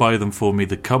not buy them for me.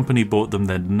 The company bought them.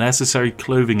 They're necessary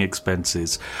clothing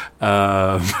expenses.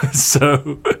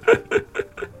 So...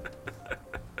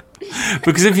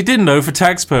 Because if you didn't know, for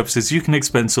tax purposes, you can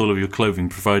expense all of your clothing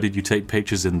provided you take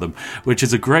pictures in them, which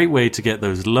is a great way to get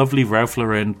those lovely Ralph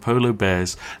Lauren polo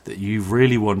bears that you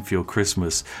really want for your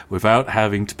Christmas without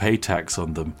having to pay tax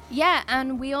on them. Yeah,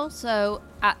 and we also,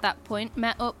 at that point,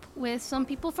 met up with some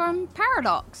people from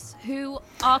Paradox who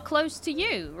are close to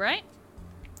you, right?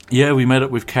 Yeah, we met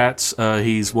up with Katz.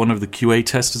 He's one of the QA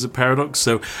testers at Paradox,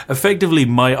 so effectively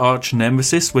my arch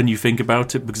nemesis when you think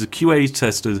about it, because a QA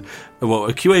tester's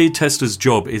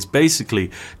job is basically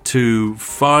to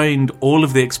find all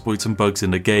of the exploits and bugs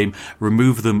in the game,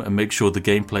 remove them, and make sure the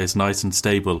gameplay is nice and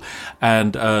stable.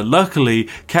 And luckily,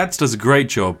 Katz does a great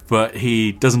job, but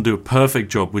he doesn't do a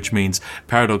perfect job, which means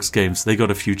Paradox games, they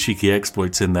got a few cheeky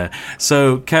exploits in there.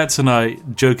 So Katz and I,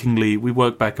 jokingly, we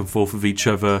work back and forth with each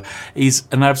other. He's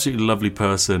an absolutely lovely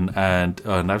person and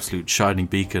an absolute shining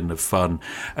beacon of fun.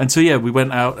 And so yeah, we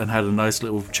went out and had a nice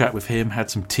little chat with him,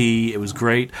 had some tea, it was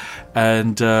great.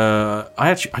 And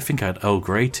I think I had Earl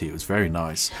Grey tea, it was very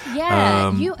nice.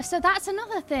 Yeah, so that's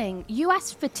another thing. You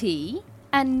asked for tea,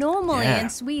 and normally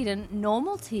in Sweden,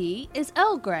 normal tea is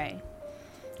Earl Grey.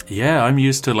 Yeah, I'm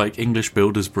used to like English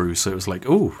builder's brew, so it was like,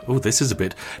 oh, this is a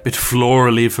bit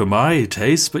florally for my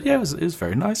taste. But yeah, it was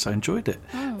very nice. I enjoyed it.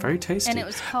 Very tasty. And it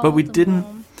was cold. But we didn't.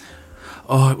 Warm.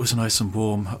 Oh, it was nice and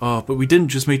warm. Oh, but we didn't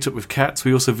just meet up with Katz.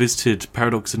 We also visited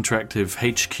Paradox Interactive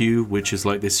HQ, which is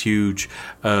like this huge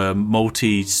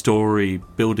multi-story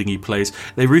building-y place.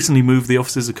 They recently moved the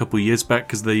offices a couple of years back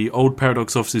because the old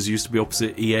Paradox offices used to be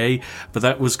opposite EA, but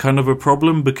that was kind of a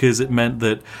problem because it meant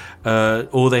that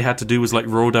all they had to do was like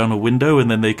roll down a window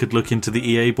and then they could look into the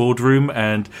EA boardroom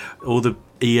and all the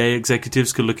EA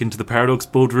executives could look into the Paradox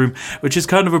boardroom, which is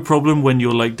kind of a problem when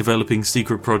you're like developing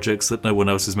secret projects that no one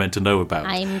else is meant to know about.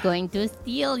 I'm going to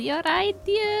steal your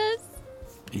ideas.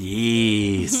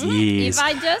 Yes. If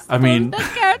I just pull the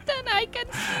curtain, I can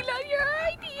steal all your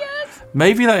ideas.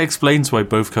 Maybe that explains why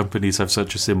both companies have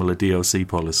such a similar DLC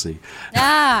policy.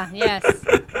 Ah, yes.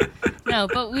 No,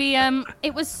 but we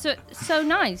it was so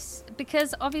nice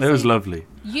because obviously it was lovely.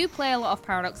 You play a lot of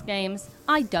Paradox games.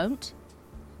 I don't.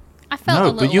 I felt a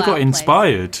little but you got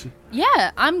inspired.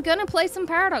 Yeah, I'm gonna play some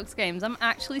Paradox games. I'm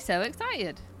actually so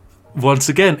excited. Once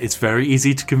again, it's very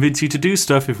easy to convince you to do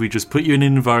stuff if we just put you in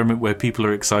an environment where people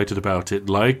are excited about it,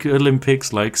 like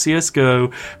Olympics, like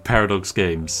CSGO, Paradox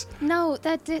games. No,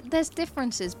 there's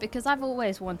differences because I've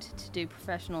always wanted to do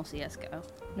professional CSGO,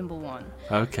 number one.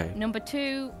 Okay. Number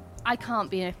two, I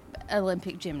can't be an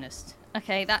Olympic gymnast.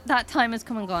 Okay, that time has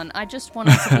come and gone. I just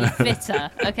wanted to be fitter,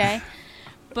 okay?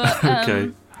 But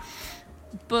okay.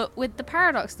 But with the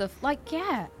Paradox stuff, like,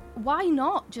 yeah, why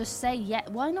not just say yeah?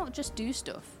 Why not just do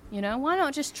stuff? You know, why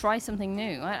not just try something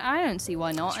new? I don't see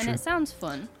why not, and it sounds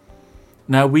fun.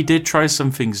 Now, we did try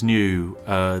some things new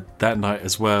that night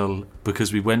as well,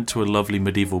 because we went to a lovely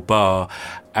medieval bar,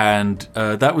 and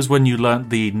that was when you learnt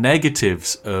the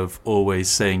negatives of always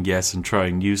saying yes and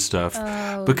trying new stuff,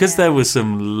 because there were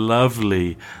some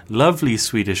lovely, lovely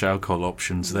Swedish alcohol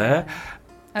options there,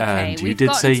 okay, and you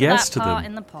did say yes to them.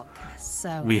 In the podcast.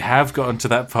 So we have gotten to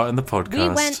that part in the podcast. We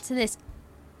went to this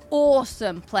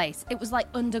awesome place. It was like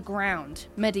underground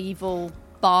medieval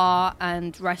bar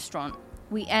and restaurant.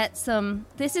 We ate some.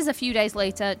 This is a few days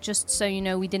later, just so you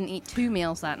know. We didn't eat 2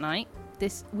 meals that night.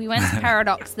 We went to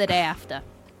Paradox the day after.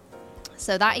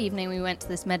 So that evening we went to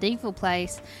this medieval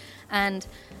place, and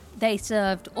they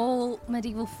served all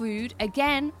medieval food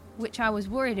again, which I was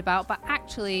worried about, but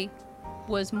actually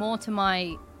was more to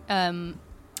my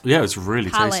yeah, it was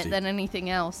really palate tasty than anything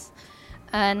else.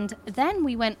 And then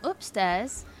we went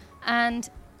upstairs, and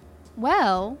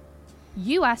well,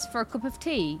 you asked for a cup of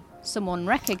tea. Someone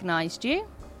recognised you.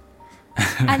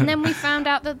 And then we found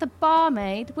out that the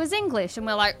barmaid was English, and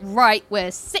we're like, right,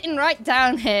 we're sitting right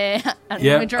down here. And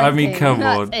yeah, we're drinking. I mean, come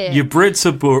That's on. it. You Brits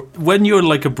abroad, when you're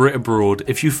like a Brit abroad,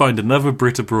 if you find another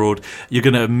Brit abroad, you're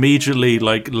going to immediately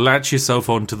like latch yourself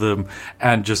onto them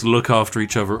and just look after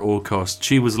each other at all costs.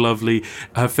 She was lovely.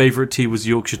 Her favourite tea was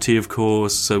Yorkshire tea, of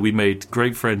course. So we made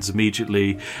great friends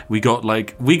immediately. We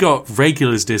got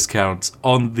regulars discounts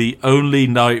on the only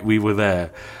night we were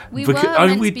there. We were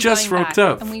meant to be just going rocked back,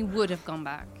 up. and we would have gone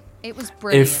back. It was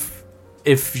brilliant.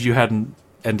 If you hadn't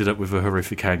ended up with a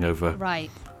horrific hangover.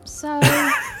 Right. So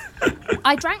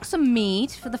I drank some mead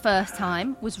for the first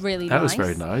time. Was really nice. That was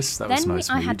very nice. That was nice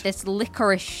I mead. had this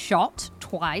licorice shot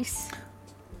twice.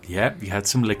 Yeah, you had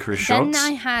some licorice shots.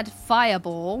 Then I had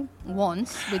Fireball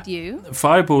once with you.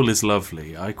 Fireball is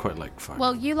lovely. I quite like Fireball.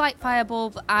 Well, you like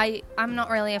Fireball, but I'm not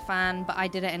really a fan, but I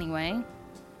did it anyway.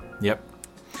 Yep.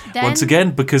 Then, once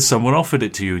again, because someone offered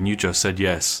it to you and you just said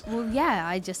yes. Well, yeah,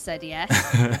 I just said yes.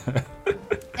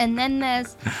 And then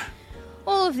there's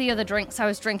all of the other drinks I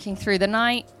was drinking through the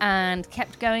night, and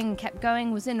kept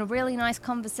going, was in really nice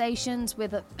conversations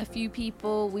with a few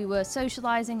people. We were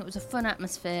socializing. It was a fun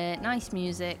atmosphere, nice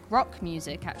music, rock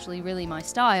music, actually, really my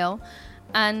style.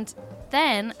 And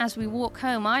then, as we walk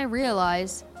home, I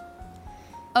realize,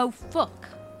 oh, fuck.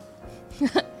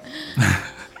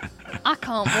 I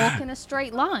can't walk in a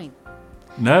straight line.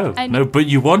 No, but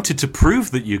you wanted to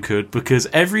prove that you could, because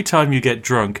every time you get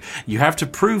drunk, you have to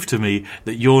prove to me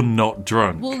that you're not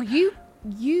drunk. Well,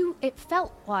 it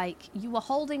felt like you were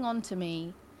holding on to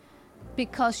me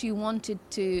because you wanted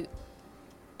to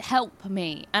help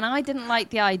me, and I didn't like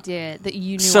the idea that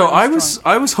you knew. So I was drunk.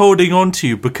 I was holding on to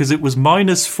you because it was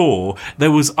 -4.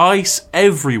 There was ice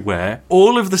everywhere.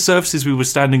 All of the surfaces we were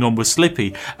standing on were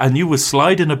slippy, and you were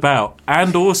sliding about.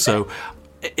 And also,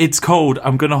 it's cold.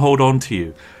 I'm going to hold on to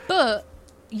you. But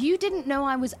you didn't know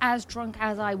I was as drunk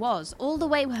as I was. All the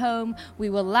way home, we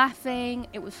were laughing.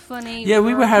 It was funny. Yeah,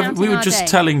 we were just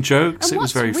telling jokes. And it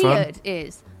was very what's fun. weird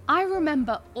is I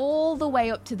remember all the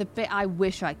way up to the bit I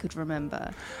wish I could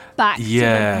remember. Back to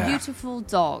the beautiful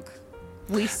dog.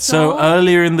 So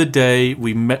earlier in the day,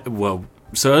 we met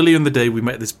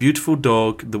this beautiful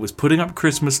dog that was putting up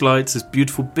Christmas lights, this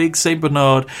beautiful big St.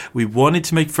 Bernard. We wanted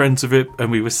to make friends of it,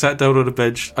 and we were sat down on a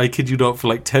bench, I kid you not, for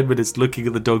like 10 minutes looking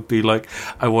at the dog, being like,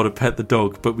 I want to pet the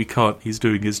dog, but we can't, he's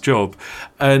doing his job.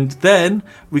 And then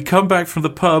we come back from the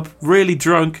pub, really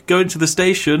drunk, go into the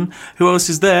station, who else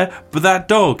is there but that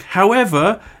dog?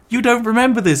 However, you don't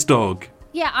remember this dog.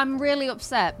 Yeah, I'm really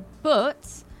upset,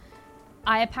 but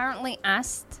I apparently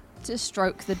asked to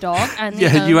stroke the dog, and the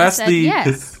owner you asked said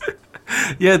yes.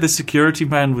 Yeah, the security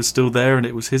man was still there, and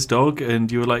it was his dog,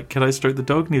 and you were like, can I stroke the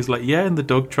dog? And he was like, yeah, and the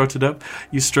dog trotted up,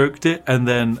 you stroked it, and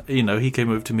then, he came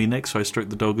over to me next, so I stroked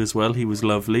the dog as well. He was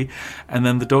lovely, and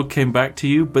then the dog came back to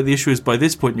you, but the issue is, by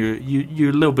this point, you're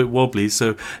a little bit wobbly,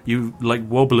 so you,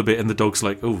 wobble a bit, and the dog's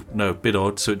like, oh, no, bit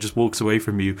odd, so it just walks away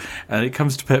from you, and it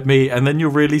comes to pet me, and then you're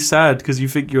really sad, because you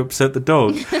think you upset the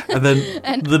dog, and then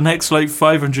the next,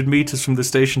 500 meters from the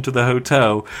station to the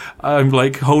hotel, I'm,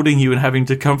 holding you and having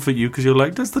to comfort you, because you're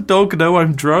like, does the dog know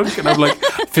I'm drunk? And I'm like,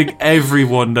 I think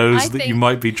everyone knows that you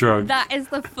might be drunk. That is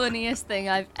the funniest thing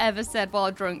I've ever said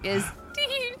while drunk is, do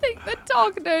you think the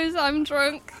dog knows I'm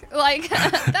drunk?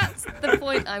 That's the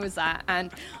point I was at. And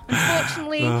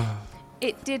unfortunately,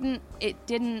 it didn't,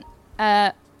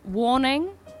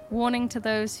 warning to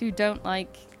those who don't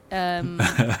like, the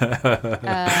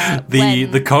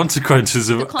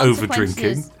consequences of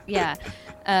over-drinking. Yeah.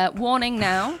 Warning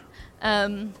now.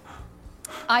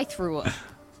 I threw up,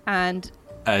 and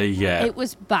it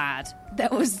was bad.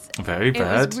 That was very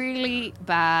bad. It was really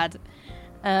bad,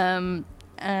 and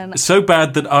so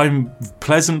bad that I'm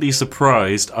pleasantly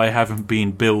surprised I haven't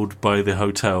been billed by the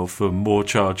hotel for more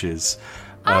charges.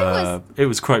 It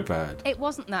was quite bad. It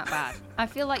wasn't that bad. I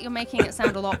feel like you're making it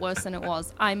sound a lot worse than it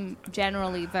was. I'm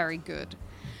generally very good.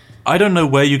 I don't know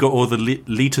where you got all the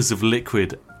liters of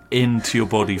liquid into your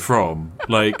body from.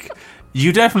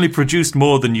 You definitely produced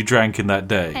more than you drank in that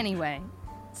day. Anyway,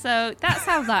 so that's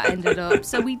how that ended up.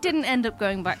 So we didn't end up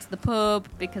going back to the pub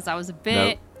because I was a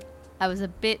bit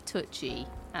touchy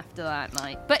after that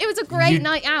night. But it was a great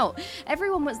night out.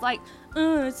 Everyone was like,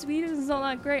 Sweden's not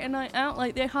that great a night out.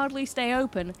 They hardly stay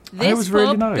open. This was pub,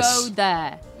 really nice. Go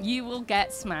there. You will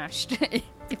get smashed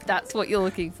if that's what you're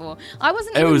looking for. I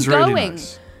wasn't even going really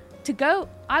nice. to go.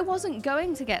 I wasn't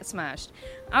going to get smashed.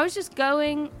 I was just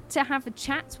going to have a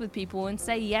chat with people and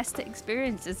say yes to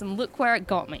experiences, and look where it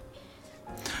got me.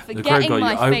 Forgetting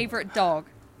my favourite dog.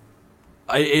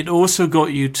 It also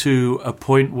got you to a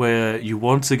point where you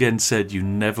once again said you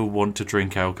never want to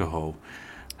drink alcohol.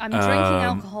 I'm drinking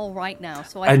alcohol right now,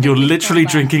 so and you're literally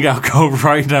drinking alcohol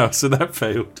right now, so that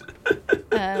failed.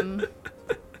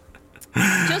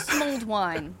 Just mulled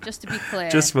wine, just to be clear.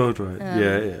 Just mulled wine,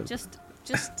 yeah.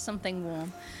 Just something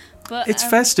warm. But it's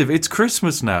festive. It's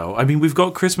Christmas now. I mean, we've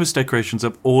got Christmas decorations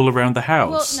up all around the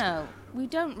house. Well, no, we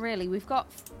don't really. We've got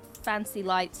fancy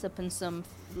lights up and some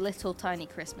little tiny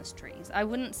Christmas trees. I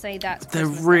wouldn't say that's They're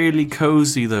really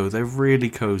cozy, though. They're really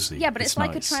cozy. Yeah, but it's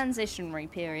like nice. A transitionary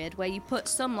period where you put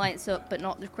some lights up, but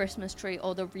not the Christmas tree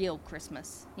or the real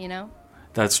Christmas,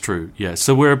 That's true, yeah.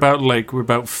 So we're about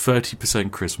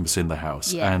 30% Christmas in the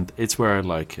house, and it's where I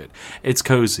like it. It's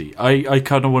cozy. I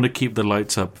kind of want to keep the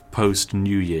lights up post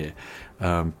New Year,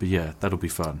 but yeah, that'll be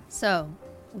fun. So,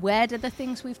 where do the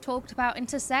things we've talked about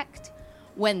intersect?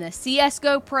 When the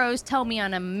CSGO pros tell me I'm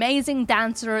an amazing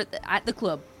dancer at the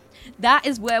club. That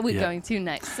is where we're going to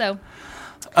next. So,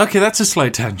 okay, that's a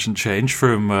slight tangent change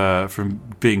from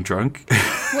being drunk.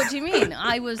 What do you mean?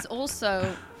 I was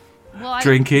also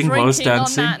Drinking whilst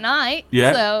dancing. On that night.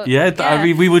 Yeah, so, yeah. I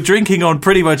mean, we were drinking on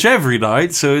pretty much every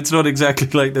night, so it's not exactly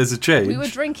like there's a change. We were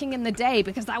drinking in the day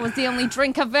because that was the only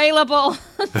drink available.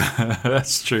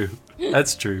 That's true.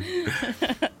 That's true.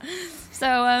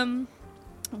 So,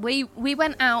 we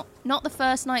went out, not the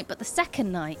first night, but the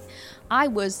second night. I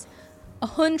was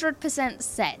 100%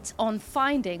 set on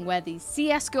finding where these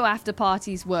CSGO after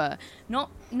parties were. Not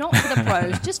for the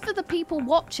pros, just for the people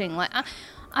watching. Like,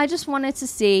 I just wanted to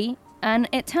see, and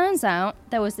it turns out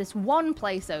there was this one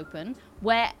place open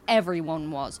where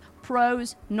everyone was.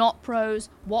 Pros, not pros,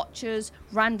 watchers,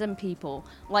 random people.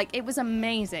 Like, it was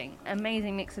amazing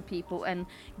mix of people. And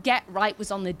Get Right was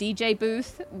on the DJ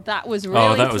booth. That was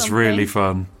really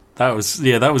fun. That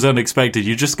was unexpected.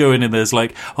 You just go in and there's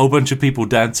like a whole bunch of people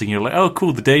dancing. You're like, oh,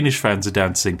 cool, the Danish fans are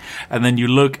dancing. And then you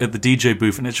look at the DJ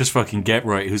booth and it's just fucking Get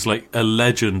Right, who's like a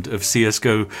legend of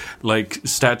CSGO like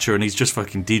stature, and he's just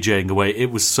fucking DJing away.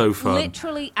 It was so fun.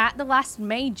 Literally at the last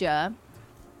major,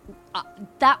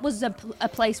 that was a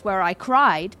place where I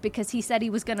cried because he said he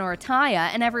was going to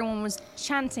retire and everyone was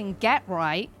chanting Get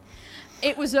Right.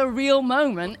 It was a real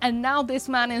moment, and now this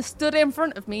man is stood in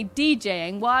front of me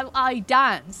DJing while I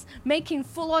dance, making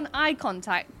full-on eye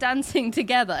contact, dancing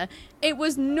together. It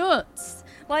was nuts.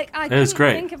 Like, I couldn't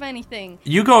think of anything.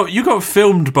 You got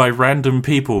filmed by random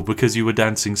people because you were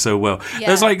dancing so well. Yeah.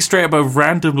 There's like straight up a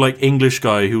random like English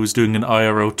guy who was doing an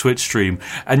IRL Twitch stream,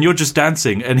 and you're just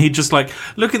dancing, and he just like,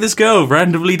 look at this girl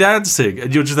randomly dancing,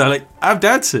 and you're just there like, I'm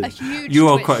dancing. You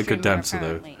are quite a good dancer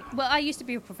apparently. Though. Well, I used to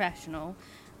be a professional.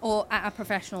 Or at a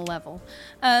professional level.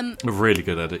 Really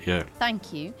good at it, yeah.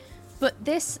 Thank you. But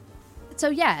there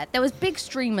was big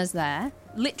streamers there,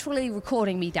 literally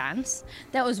recording me dance.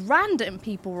 There was random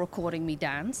people recording me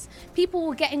dance. People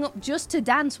were getting up just to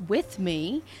dance with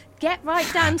me. Get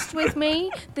Right danced with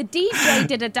me. The DJ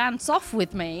did a dance off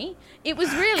with me. It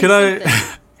was really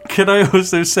something. Can I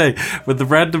also say, when the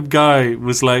random guy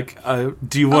was like,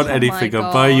 do you want anything?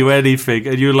 I'll buy you anything.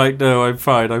 And you're like, no, I'm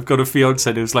fine. I've got a fiance.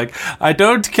 And he was like, I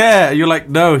don't care. And you're like,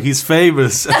 no, he's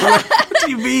famous. And I'm like, what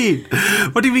do you mean?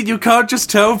 What do you mean you can't just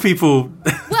tell people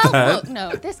Well, look,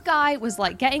 no. This guy was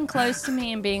like getting close to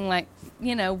me and being like,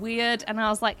 you know, weird. And I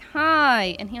was like,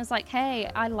 hi. And he was like, hey,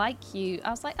 I like you. I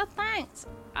was like, oh, thanks.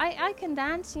 I can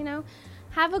dance, you know.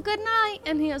 Have a good night.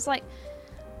 And he was like,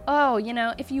 oh, you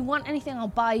know, if you want anything, I'll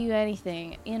buy you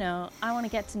anything. You know, I want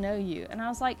to get to know you. And I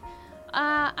was like,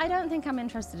 I don't think I'm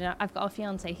interested in it. I've got a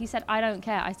fiance. He said, I don't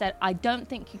care. I said, I don't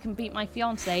think you can beat my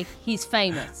fiance. He's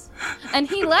famous. And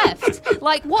he left.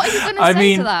 Like, what are you going to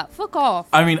say to that? Fuck off.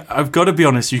 I mean, I've got to be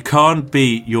honest. You can't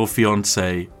beat your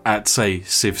fiance at, say,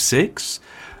 Civ 6.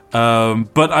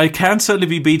 But I can certainly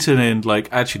be beaten in, like,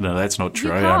 actually, no, that's not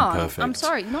true. I am perfect. I'm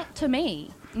sorry. Not to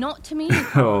me. Not to me.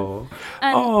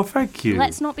 Oh, thank you.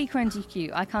 Let's not be cringy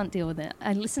cute. I can't deal with it.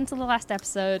 I listened to the last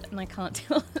episode and I can't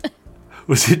deal with it.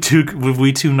 Were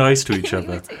we too nice to each other?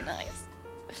 We were too nice.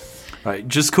 Right,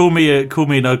 just call me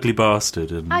an ugly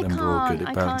bastard and we're all good.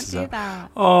 It bounces out.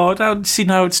 That. Oh,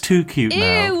 now it's too cute. Ew.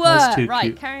 Now. That's too right,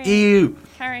 cute. carry on. Ew.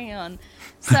 Carry on.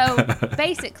 So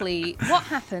basically, what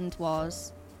happened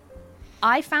was,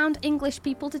 I found English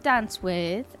people to dance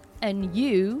with, and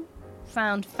you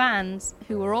found fans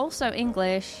who were also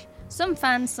English. Some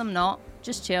fans, some not.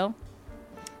 Just chill.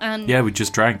 And yeah, we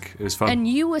just drank. It was fun. And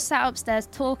you were sat upstairs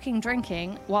talking,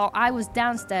 drinking, while I was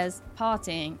downstairs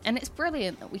partying. And it's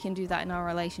brilliant that we can do that in our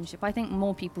relationship. I think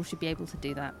more people should be able to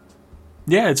do that.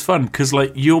 Yeah, it's fun, because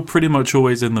like, you're pretty much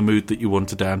always in the mood that you want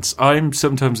to dance. I'm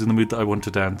sometimes in the mood that I want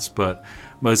to dance, but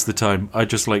most of the time I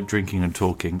just like drinking and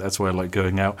talking. That's why I like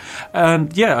going out.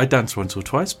 And yeah, I danced once or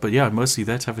twice, but yeah, I'm mostly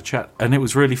there to have a chat. And it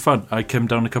was really fun. I came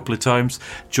down a couple of times,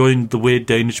 joined the weird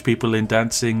Danish people in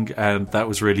dancing, and that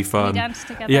was really fun. We danced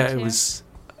together Yeah, too. it was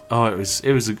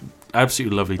an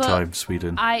absolutely lovely time,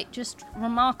 Sweden.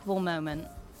 Remarkable moment.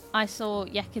 I saw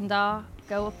Yekindar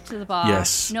go up to the bar.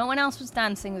 Yes. No one else was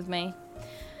dancing with me.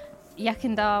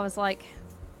 Yekindar was like,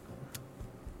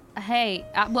 hey,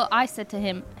 I said to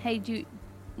him, hey,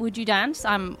 would you dance?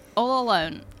 I'm all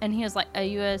alone. And he was like, are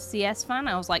you a CS fan?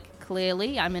 I was like,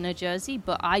 clearly, I'm in a jersey,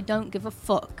 but I don't give a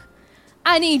fuck.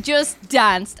 And he just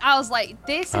danced. I was like,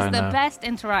 this is the best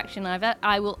interaction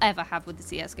I will ever have with the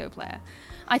CSGO player.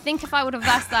 I think if I would have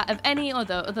asked that of any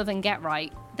other than Get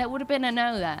Right, there would have been a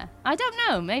no there. I don't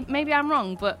know. Maybe I'm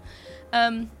wrong, but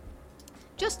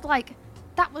just like,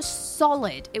 that was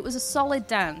solid. It was a solid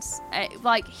dance.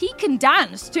 Like, he can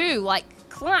dance too. Like,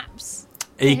 claps.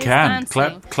 He can.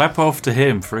 Clap off to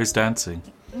him for his dancing.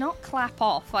 Not clap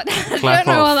off. I don't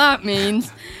know what that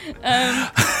means.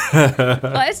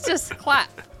 Let's just clap.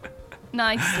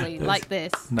 nicely, like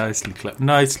this. Nicely clap.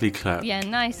 Nicely clap. Yeah,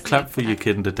 nicely. Clap for your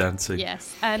kinder dancing.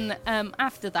 Yes, and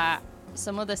after that,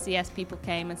 some other CS people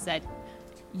came and said,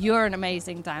 "You're an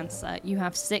amazing dancer. You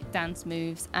have sick dance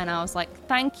moves." And I was like,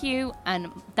 "Thank you," and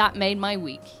that made my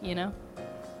week. You know.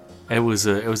 It was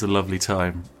a lovely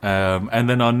time. And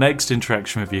then our next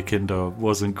interaction with Yakindo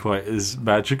wasn't quite as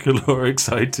magical or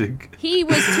exciting. He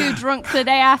was too drunk the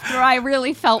day after. I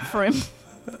really felt for him.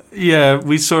 Yeah,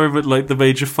 we saw him at like the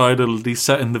major final and he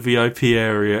sat in the VIP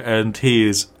area and he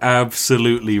is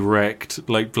absolutely wrecked.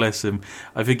 Like, bless him.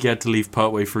 I think he had to leave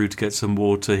partway through to get some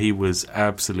water. He was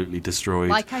absolutely destroyed.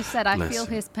 Like I said, I feel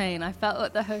his pain. I felt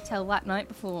at the hotel that night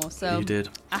before, so you did.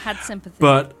 I had sympathy.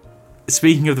 But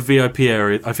speaking of the VIP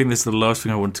area, I think this is the last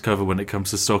thing I want to cover when it comes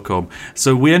to Stockholm.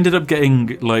 So we ended up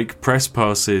getting like press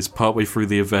passes partway through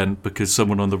the event because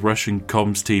someone on the Russian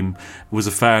comms team was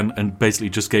a fan and basically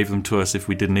just gave them to us if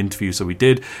we did an interview. So we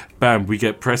did. Bam, we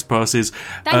get press passes.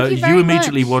 Thank you very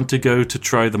immediately much. want to go to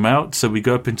try them out. So we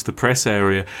go up into the press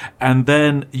area and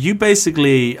then you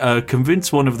basically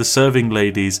convince one of the serving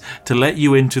ladies to let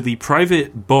you into the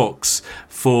private box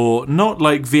for not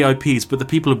like VIPs, but the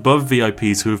people above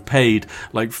VIPs who have paid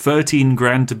like 13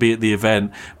 grand to be at the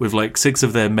event with like 6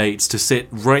 of their mates to sit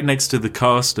right next to the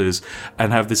casters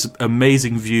and have this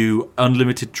amazing view,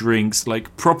 unlimited drinks,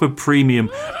 like proper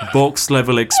premium box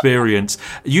level experience.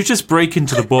 You just break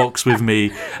into the box with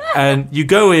me and you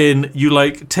go in, you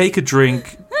like take a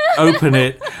drink, open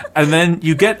it, and then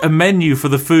you get a menu for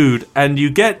the food and you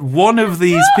get one of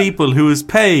these people who has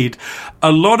paid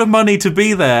a lot of money to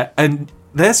be there and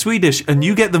they're Swedish, and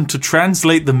you get them to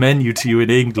translate the menu to you in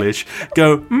English.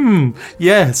 Go,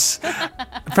 yes,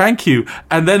 thank you.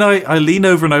 And then I lean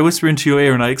over and I whisper into your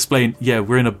ear and I explain, yeah,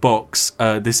 we're in a box.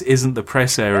 This isn't the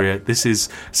press area. This is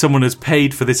someone has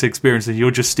paid for this experience and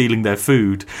you're just stealing their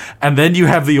food. And then you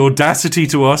have the audacity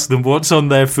to ask them what's on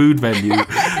their food menu.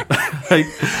 Like,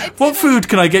 what food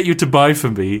can I get you to buy for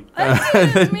me? I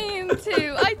didn't mean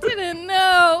to. I didn't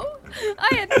know.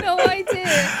 I had no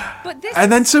idea. But this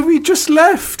and then so we just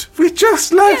left. We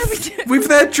just left with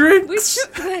their drinks. We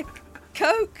took their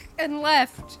Coke and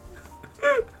left.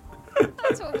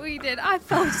 That's what we did. I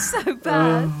felt so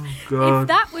bad. Oh, God. If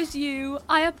that was you,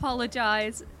 I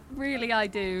apologise. Really, I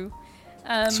do.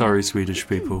 Sorry, Swedish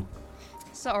people.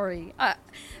 Sorry.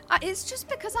 It's just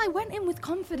because I went in with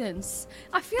confidence.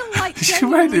 I feel like You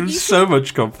went in with so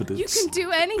much confidence. You can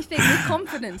do anything with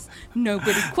confidence.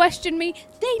 Nobody questioned me.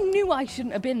 They knew I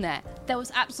shouldn't have been there. There was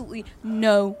absolutely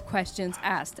no questions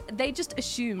asked. They just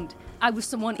assumed I was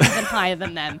someone even higher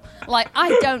than them. Like,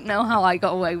 I don't know how I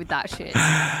got away with that shit.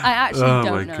 I actually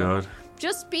don't know. Oh my God.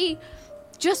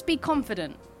 Just be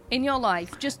confident in your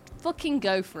life. Just fucking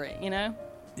go for it, you know?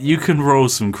 You can roll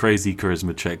some crazy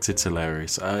charisma checks. It's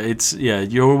hilarious.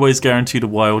 You're always guaranteed a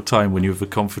wild time when you have a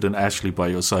confident Ashley by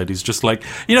your side who's just like,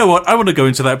 you know what, I want to go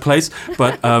into that place,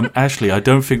 but Ashley, I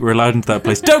don't think we're allowed into that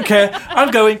place. Don't care,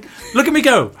 I'm going. Look at me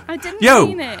go. I didn't Yo,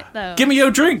 mean it, though. Give me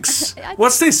your drinks.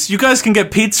 What's this? You guys can get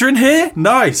pizza in here?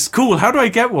 Nice, cool. How do I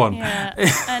get one? Yeah,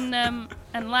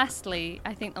 and lastly,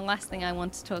 I think the last thing I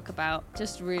want to talk about,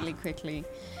 just really quickly,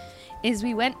 is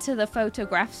we went to the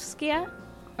Fotografskia.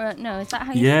 No, is that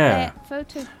how you say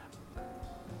it?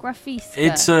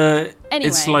 Fotografiska.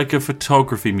 It's like a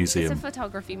photography museum. It's a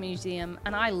photography museum,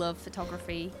 and I love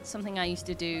photography. Something I used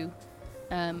to do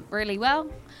really well.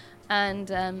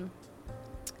 And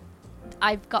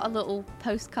I've got a little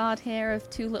postcard here of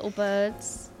 2 little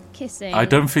birds kissing. I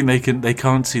don't think they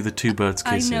can't see the 2 birds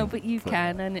kissing. I know, but you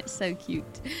can, and it's so cute.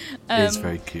 It's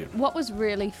very cute. What was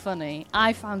really funny,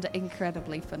 I found it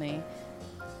incredibly funny,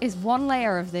 is one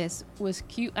layer of this was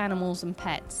cute animals and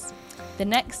pets. The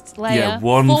next layer,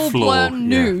 one full floor, blown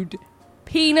nude,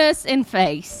 penis in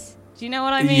face. Do you know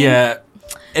what I mean? Yeah.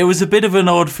 It was a bit of an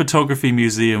odd photography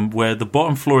museum where the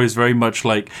bottom floor is very much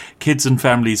like kids and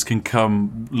families can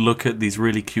come look at these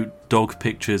really cute dog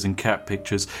pictures and cat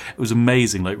pictures. It was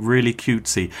amazing, like really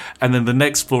cutesy. And then the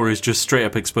next floor is just straight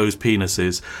up exposed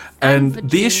penises. And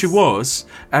the issue was,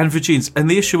 and vagines, and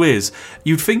the issue is,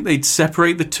 you'd think they'd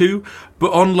separate the two,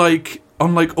 but on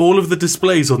all of the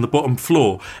displays on the bottom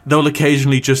floor, they'll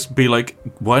occasionally just be like,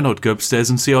 why not go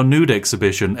upstairs and see our nude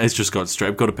exhibition? It's just got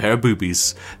a pair of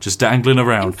boobies just dangling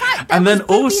around. In fact, and then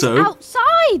also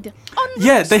outside on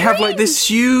the they have like this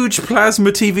huge plasma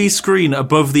TV screen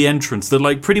above the entrance that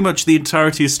like pretty much the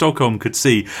entirety of Stockholm could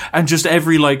see, and just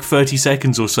every like 30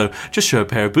 seconds or so just show a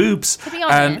pair of boobs. To be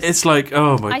honest, and it's like,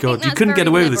 oh my God, you couldn't get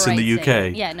away with this in the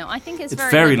UK. Yeah, no, I think it's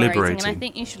very liberating, liberating. and I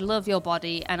think you should love your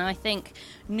body, and I think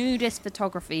nudist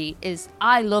photography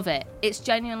I love it. It's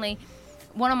genuinely,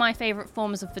 one of my favorite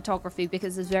forms of photography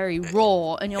because it's very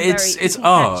raw and you It's can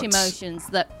art. catch emotions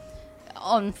that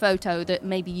on photo that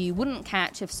maybe you wouldn't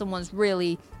catch if someone's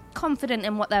really confident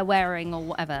in what they're wearing or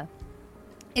whatever.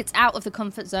 It's out of the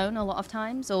comfort zone a lot of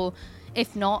times, or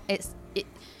if not, it's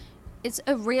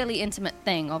a really intimate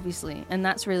thing, obviously, and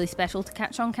that's really special to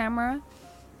catch on camera.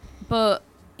 But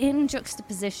in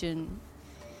juxtaposition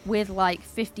with like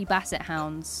 50 basset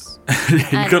hounds,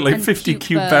 You've got like and 50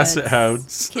 cute birds basset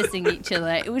hounds. kissing each other,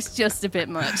 it was just a bit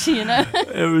much, you know.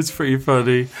 It was pretty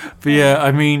funny. But yeah,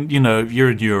 I mean, you know,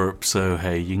 you're in Europe, so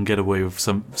hey, you can get away with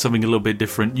something a little bit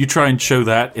different. You try and show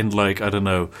that in like, I don't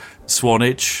know,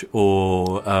 Swanage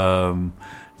or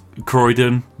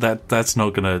Croydon. That's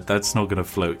not gonna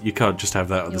float. You can't just have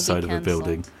that on the side of a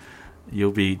building.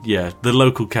 You'll be, the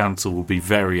local council will be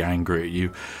very angry at you.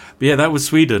 But yeah, that was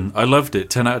Sweden. I loved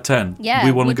it. 10 out of 10. Yeah,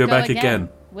 we want to would go back again.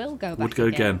 We'll go back Would go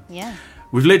again. Yeah.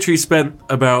 We've literally spent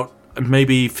about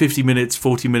maybe 50 minutes,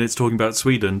 40 minutes talking about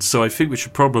Sweden, so I think we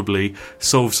should probably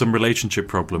solve some relationship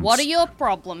problems. What are your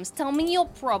problems? Tell me your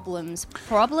problems.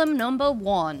 Problem number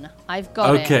 1. I've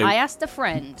got it. Okay. I asked a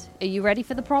friend. Are you ready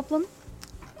for the problem?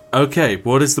 Okay,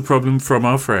 what is the problem from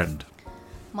our friend?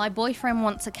 My boyfriend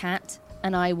wants a cat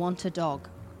and I want a dog.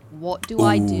 What do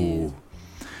I do?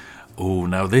 Oh,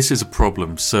 now this is a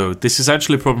problem. So this is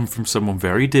actually a problem from someone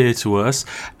very dear to us,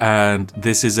 and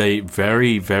this is a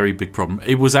very, very big problem.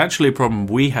 It was actually a problem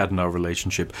we had in our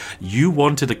relationship. You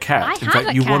wanted a cat. In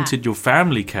fact, you wanted your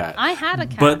family cat. I had a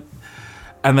cat.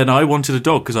 And then I wanted a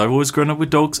dog because I've always grown up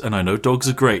with dogs and I know dogs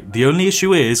are great. The only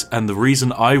issue is, and the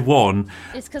reason I won...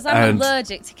 It's because I'm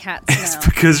allergic to cats now. It's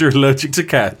because you're allergic to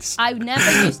cats. I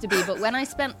never used to be, but when I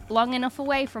spent long enough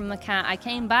away from the cat, I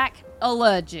came back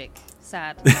allergic.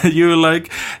 Sad. You were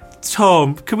like,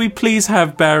 Tom, can we please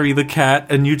have Barry the cat?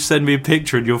 And you'd send me a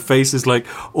picture and your face is like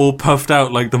all puffed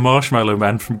out like the Marshmallow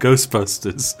Man from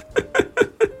Ghostbusters.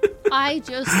 I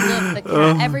just love the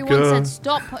cat. Everyone said,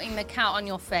 stop putting the cat on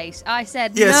your face. I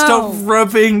said, Yeah, no.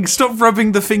 Stop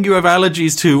rubbing the thing you have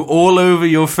allergies to all over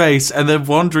your face and then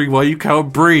wondering why you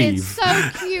can't breathe. It's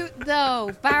so cute,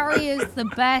 though. Barry is the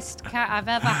best cat I've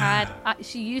ever had.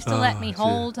 She used to let me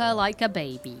hold her like a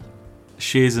baby.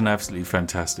 She is an absolutely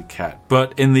fantastic cat.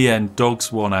 But in the end,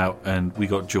 dogs won out and we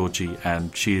got Georgie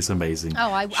and she is amazing.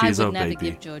 Oh, I is would our never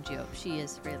baby. give Georgie up. She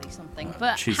is really something.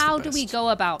 But she's how the do we best. go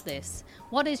about this?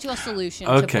 What is your solution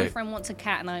Okay. to boyfriend wants a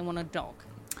cat and I want a dog?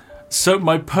 So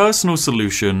my personal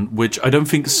solution, which I don't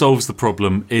think solves the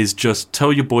problem, is just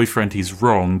tell your boyfriend he's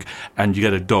wrong and you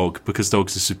get a dog because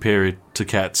dogs are superior to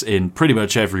cats in pretty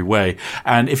much every way.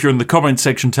 And if you're in the comment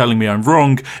section telling me I'm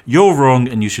wrong, you're wrong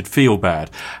and you should feel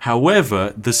bad.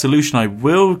 However, the solution I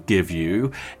will give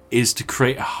you is to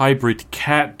create a hybrid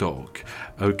cat dog.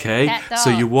 Okay? Cat dog. So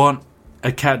you want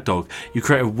a cat dog. You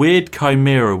create a weird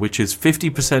chimera which is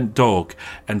 50% dog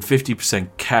and 50%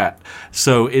 cat.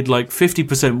 So it like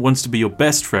 50% wants to be your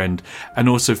best friend and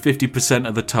also 50%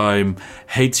 of the time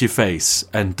hates your face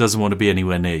and doesn't want to be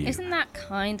anywhere near you. Isn't that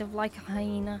kind of like a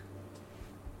hyena?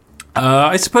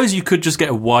 I suppose you could just get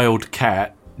a wild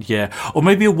cat. Yeah, or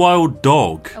maybe a wild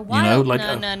dog. A wild? You know,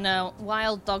 like No.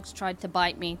 Wild dogs tried to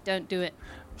bite me. Don't do it.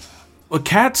 Well,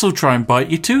 cats will try and bite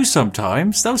you too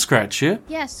sometimes. They'll scratch you.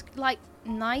 Yes, like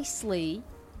nicely.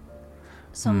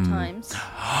 Sometimes.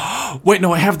 Wait,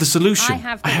 no, I have the solution. I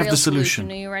have the real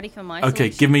solution. Are you ready for my Okay,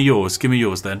 solution? give me yours. Give me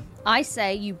yours then. I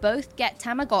say you both get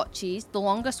Tamagotchis, the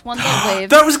longest one that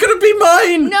lives. That was going to be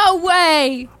mine. No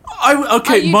way! Are you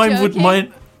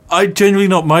joking? I genuinely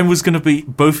not. Mine was going to be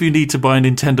both of you need to buy a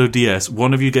Nintendo DS.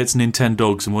 One of you gets Nintendo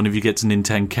dogs and one of you gets a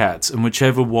Nintendo cats. And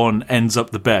whichever one ends up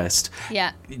the best,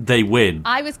 Yeah. they win.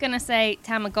 I was going to say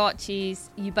Tamagotchis,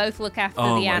 you both look after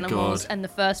Oh the my animals, God. and the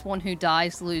first one who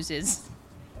dies loses.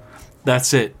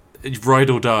 That's it. Ride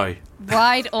or die.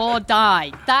 Ride or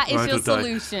die. That is Ride your or die.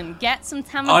 solution. Get some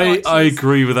Tamagotchis. I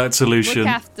agree with that solution. Look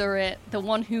after it. The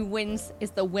one who wins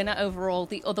is the winner overall.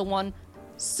 The other one,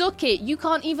 suck it. You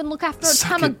can't even look after a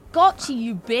Suck it. Tamagotchi,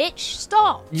 you bitch.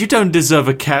 Stop. You don't deserve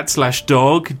a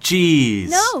cat/dog. Jeez.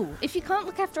 No. If you can't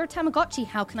look after a Tamagotchi,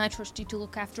 how can I trust you to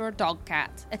look after a dog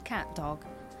cat? A cat dog.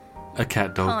 A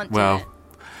cat dog. Can't do Well, it.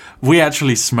 we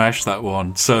actually smashed that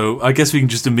one, so I guess we can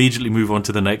just immediately move on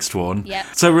to the next one. Yep.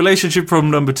 So relationship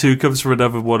problem number 2 comes from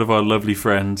another one of our lovely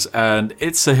friends, and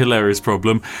it's a hilarious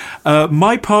problem.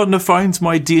 My partner finds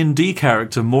my D&D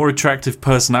character more attractive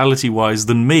personality-wise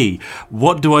than me.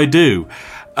 What do I do?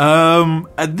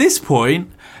 At this point,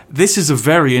 this is a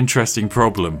very interesting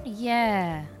problem.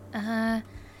 Yeah.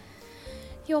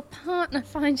 Your partner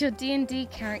finds your D&D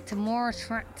character more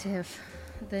attractive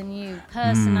than you,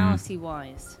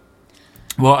 personality-wise.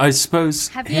 Well, I suppose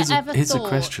Have you here's ever a thought,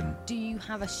 question. do you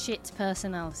have a shit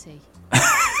personality?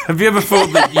 Have you ever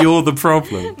thought that you're the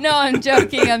problem? No, I'm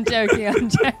joking.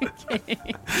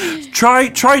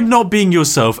 Try not being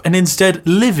yourself and instead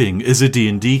living as a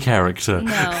D&D character.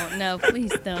 No,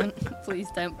 please don't. Please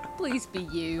don't. Please be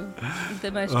you.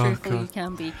 The most truthful you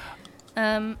can be.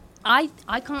 I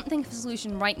can't think of a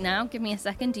solution right now. Give me a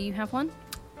second. Do you have one?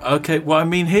 Okay, well, I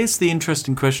mean, here's the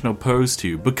interesting question I'll pose to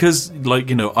you. Because, like,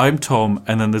 you know, I'm Tom,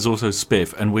 and then there's also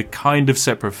Spiff, and we're kind of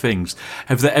separate things.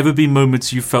 Have there ever been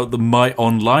moments you felt that my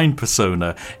online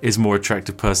persona is more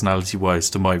attractive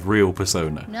personality-wise to my real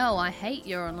persona? No, I hate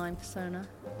your online persona.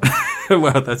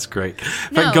 Well, that's great.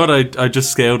 Thank God I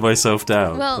just scaled myself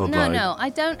down. Well, online. no, I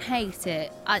don't hate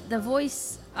it. The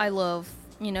voice I love,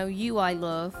 you know, you I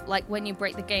love, like when you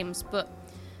break the games, but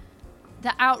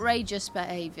the outrageous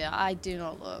behaviour I do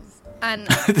not love. And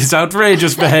this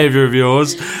outrageous behaviour of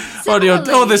yours.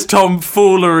 All this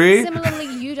tomfoolery. Similarly,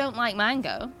 you don't like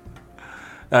Mango.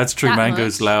 That's true. That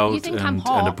Mango's much. loud You think and, I'm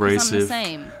hot and abrasive. 'cause I'm the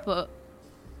same, but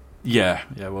Yeah,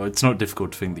 well, it's not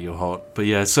difficult to think that you're hot. But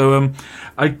yeah, so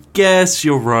I guess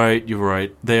you're right.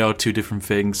 They are two different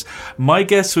things. My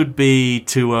guess would be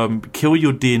to kill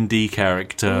your D&D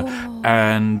character. Ooh.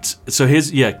 And so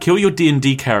kill your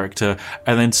D&D character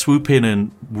and then swoop in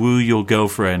and woo your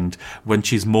girlfriend when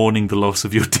she's mourning the loss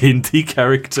of your D&D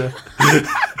character.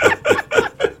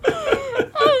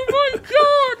 oh my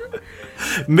god!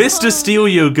 Mr. Steal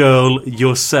Your Girl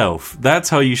yourself. That's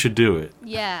how you should do it.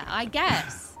 Yeah, I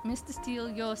guess. Mr. Steal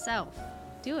yourself.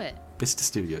 Do it. Mr.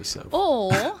 Steal Yourself.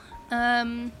 Or,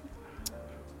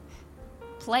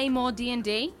 play more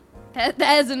D&D.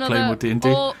 There's another. Play more D&D.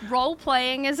 Or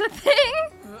role-playing is a thing.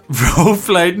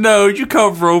 Roleplay? No, you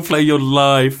can't roleplay your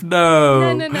life.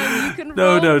 No. No. You can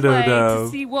No. roleplay to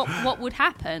see what would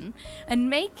happen and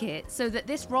make it so that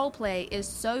this roleplay is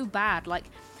so bad. Like,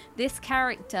 this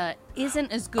character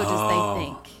isn't as good as they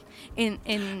think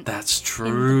in That's true.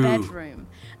 in the bedroom.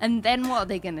 And then what are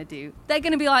they going to do? They're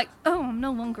going to be like, oh, I'm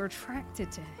no longer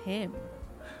attracted to him.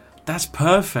 That's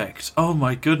perfect. Oh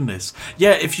my goodness.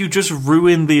 Yeah, if you just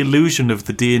ruin the illusion of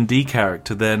the D&D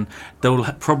character, then they'll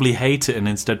probably hate it and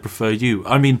instead prefer you.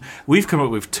 I mean, we've come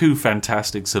up with two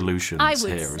fantastic solutions I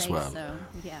would here say as well. so,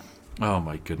 yeah. Oh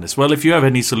my goodness. Well, if you have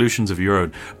any solutions of your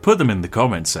own, put them in the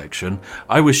comments section.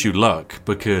 I wish you luck,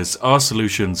 because our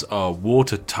solutions are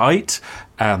watertight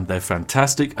and they're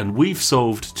fantastic, and we've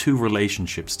solved 2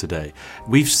 relationships today.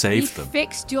 We've saved them.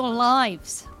 Fixed your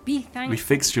lives. Be thankful. We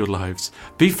fixed your lives.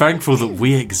 Be thankful that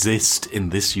we exist in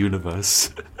this universe.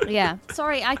 Yeah.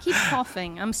 Sorry, I keep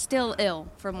coughing. I'm still ill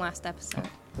from last episode.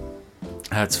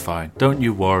 That's fine. Don't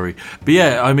you worry. But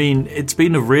yeah, I mean, it's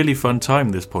been a really fun time,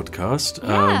 this podcast.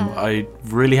 Yeah. I'm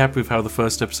really happy with how the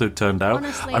first episode turned out.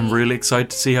 Honestly, I'm really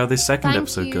excited to see how this second Thank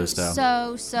episode you goes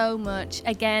down. so much.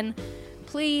 Again,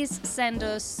 please send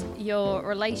us your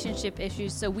relationship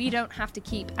issues so we don't have to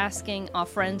keep asking our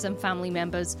friends and family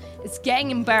members. It's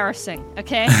getting embarrassing,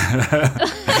 okay?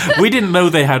 We didn't know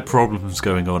they had problems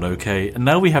going on, okay? And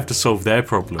now we have to solve their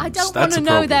problems. I don't want That's to a know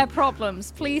problem. their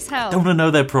problems. Please help. Don't want to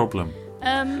know their problem.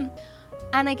 And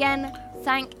again,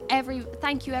 thank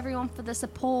you everyone for the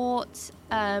support.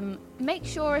 Make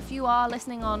sure if you are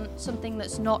listening on something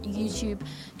that's not YouTube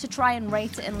to try and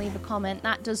rate it and leave a comment.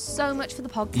 That does so much for the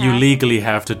podcast. You legally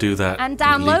have to do that. And You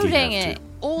legally downloading have it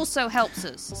also helps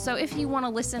us. So if you want to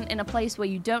listen in a place where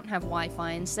you don't have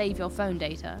Wi-Fi and save your phone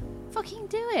data, fucking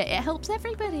do it. It helps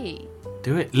everybody.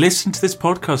 Do it. Listen to this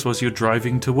podcast whilst you're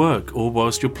driving to work, or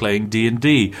whilst you're playing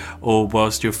D&D, or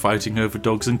whilst you're fighting over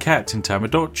dogs and cats in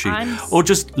Tamagotchi, or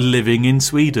just living in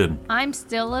Sweden. I'm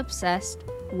still obsessed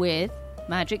with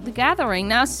Magic the Gathering.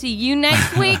 Now see you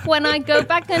next week when I go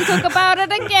back and talk about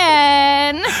it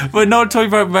again. We're not talking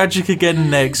about Magic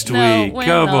again next No, week. we're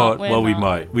Come not, on. we're Well, we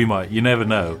not. might. You never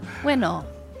know. We're not.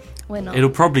 It'll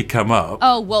probably come up.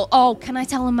 Oh, can I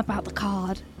tell him about the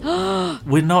card?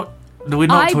 We're not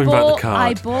talking about the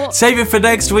card. Save it for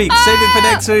next week. Save it for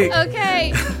next week.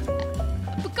 Okay.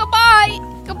 Goodbye.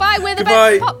 We're the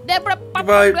Goodbye. best.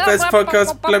 Goodbye. Best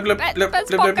podcast. Blah, blah, blah, blah, Best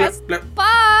blah, blah, podcast. blah.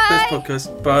 Bye. Best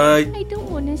podcast. Bye. I don't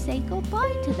want to say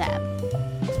goodbye to them.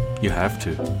 You have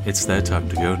to. It's their time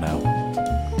to go now.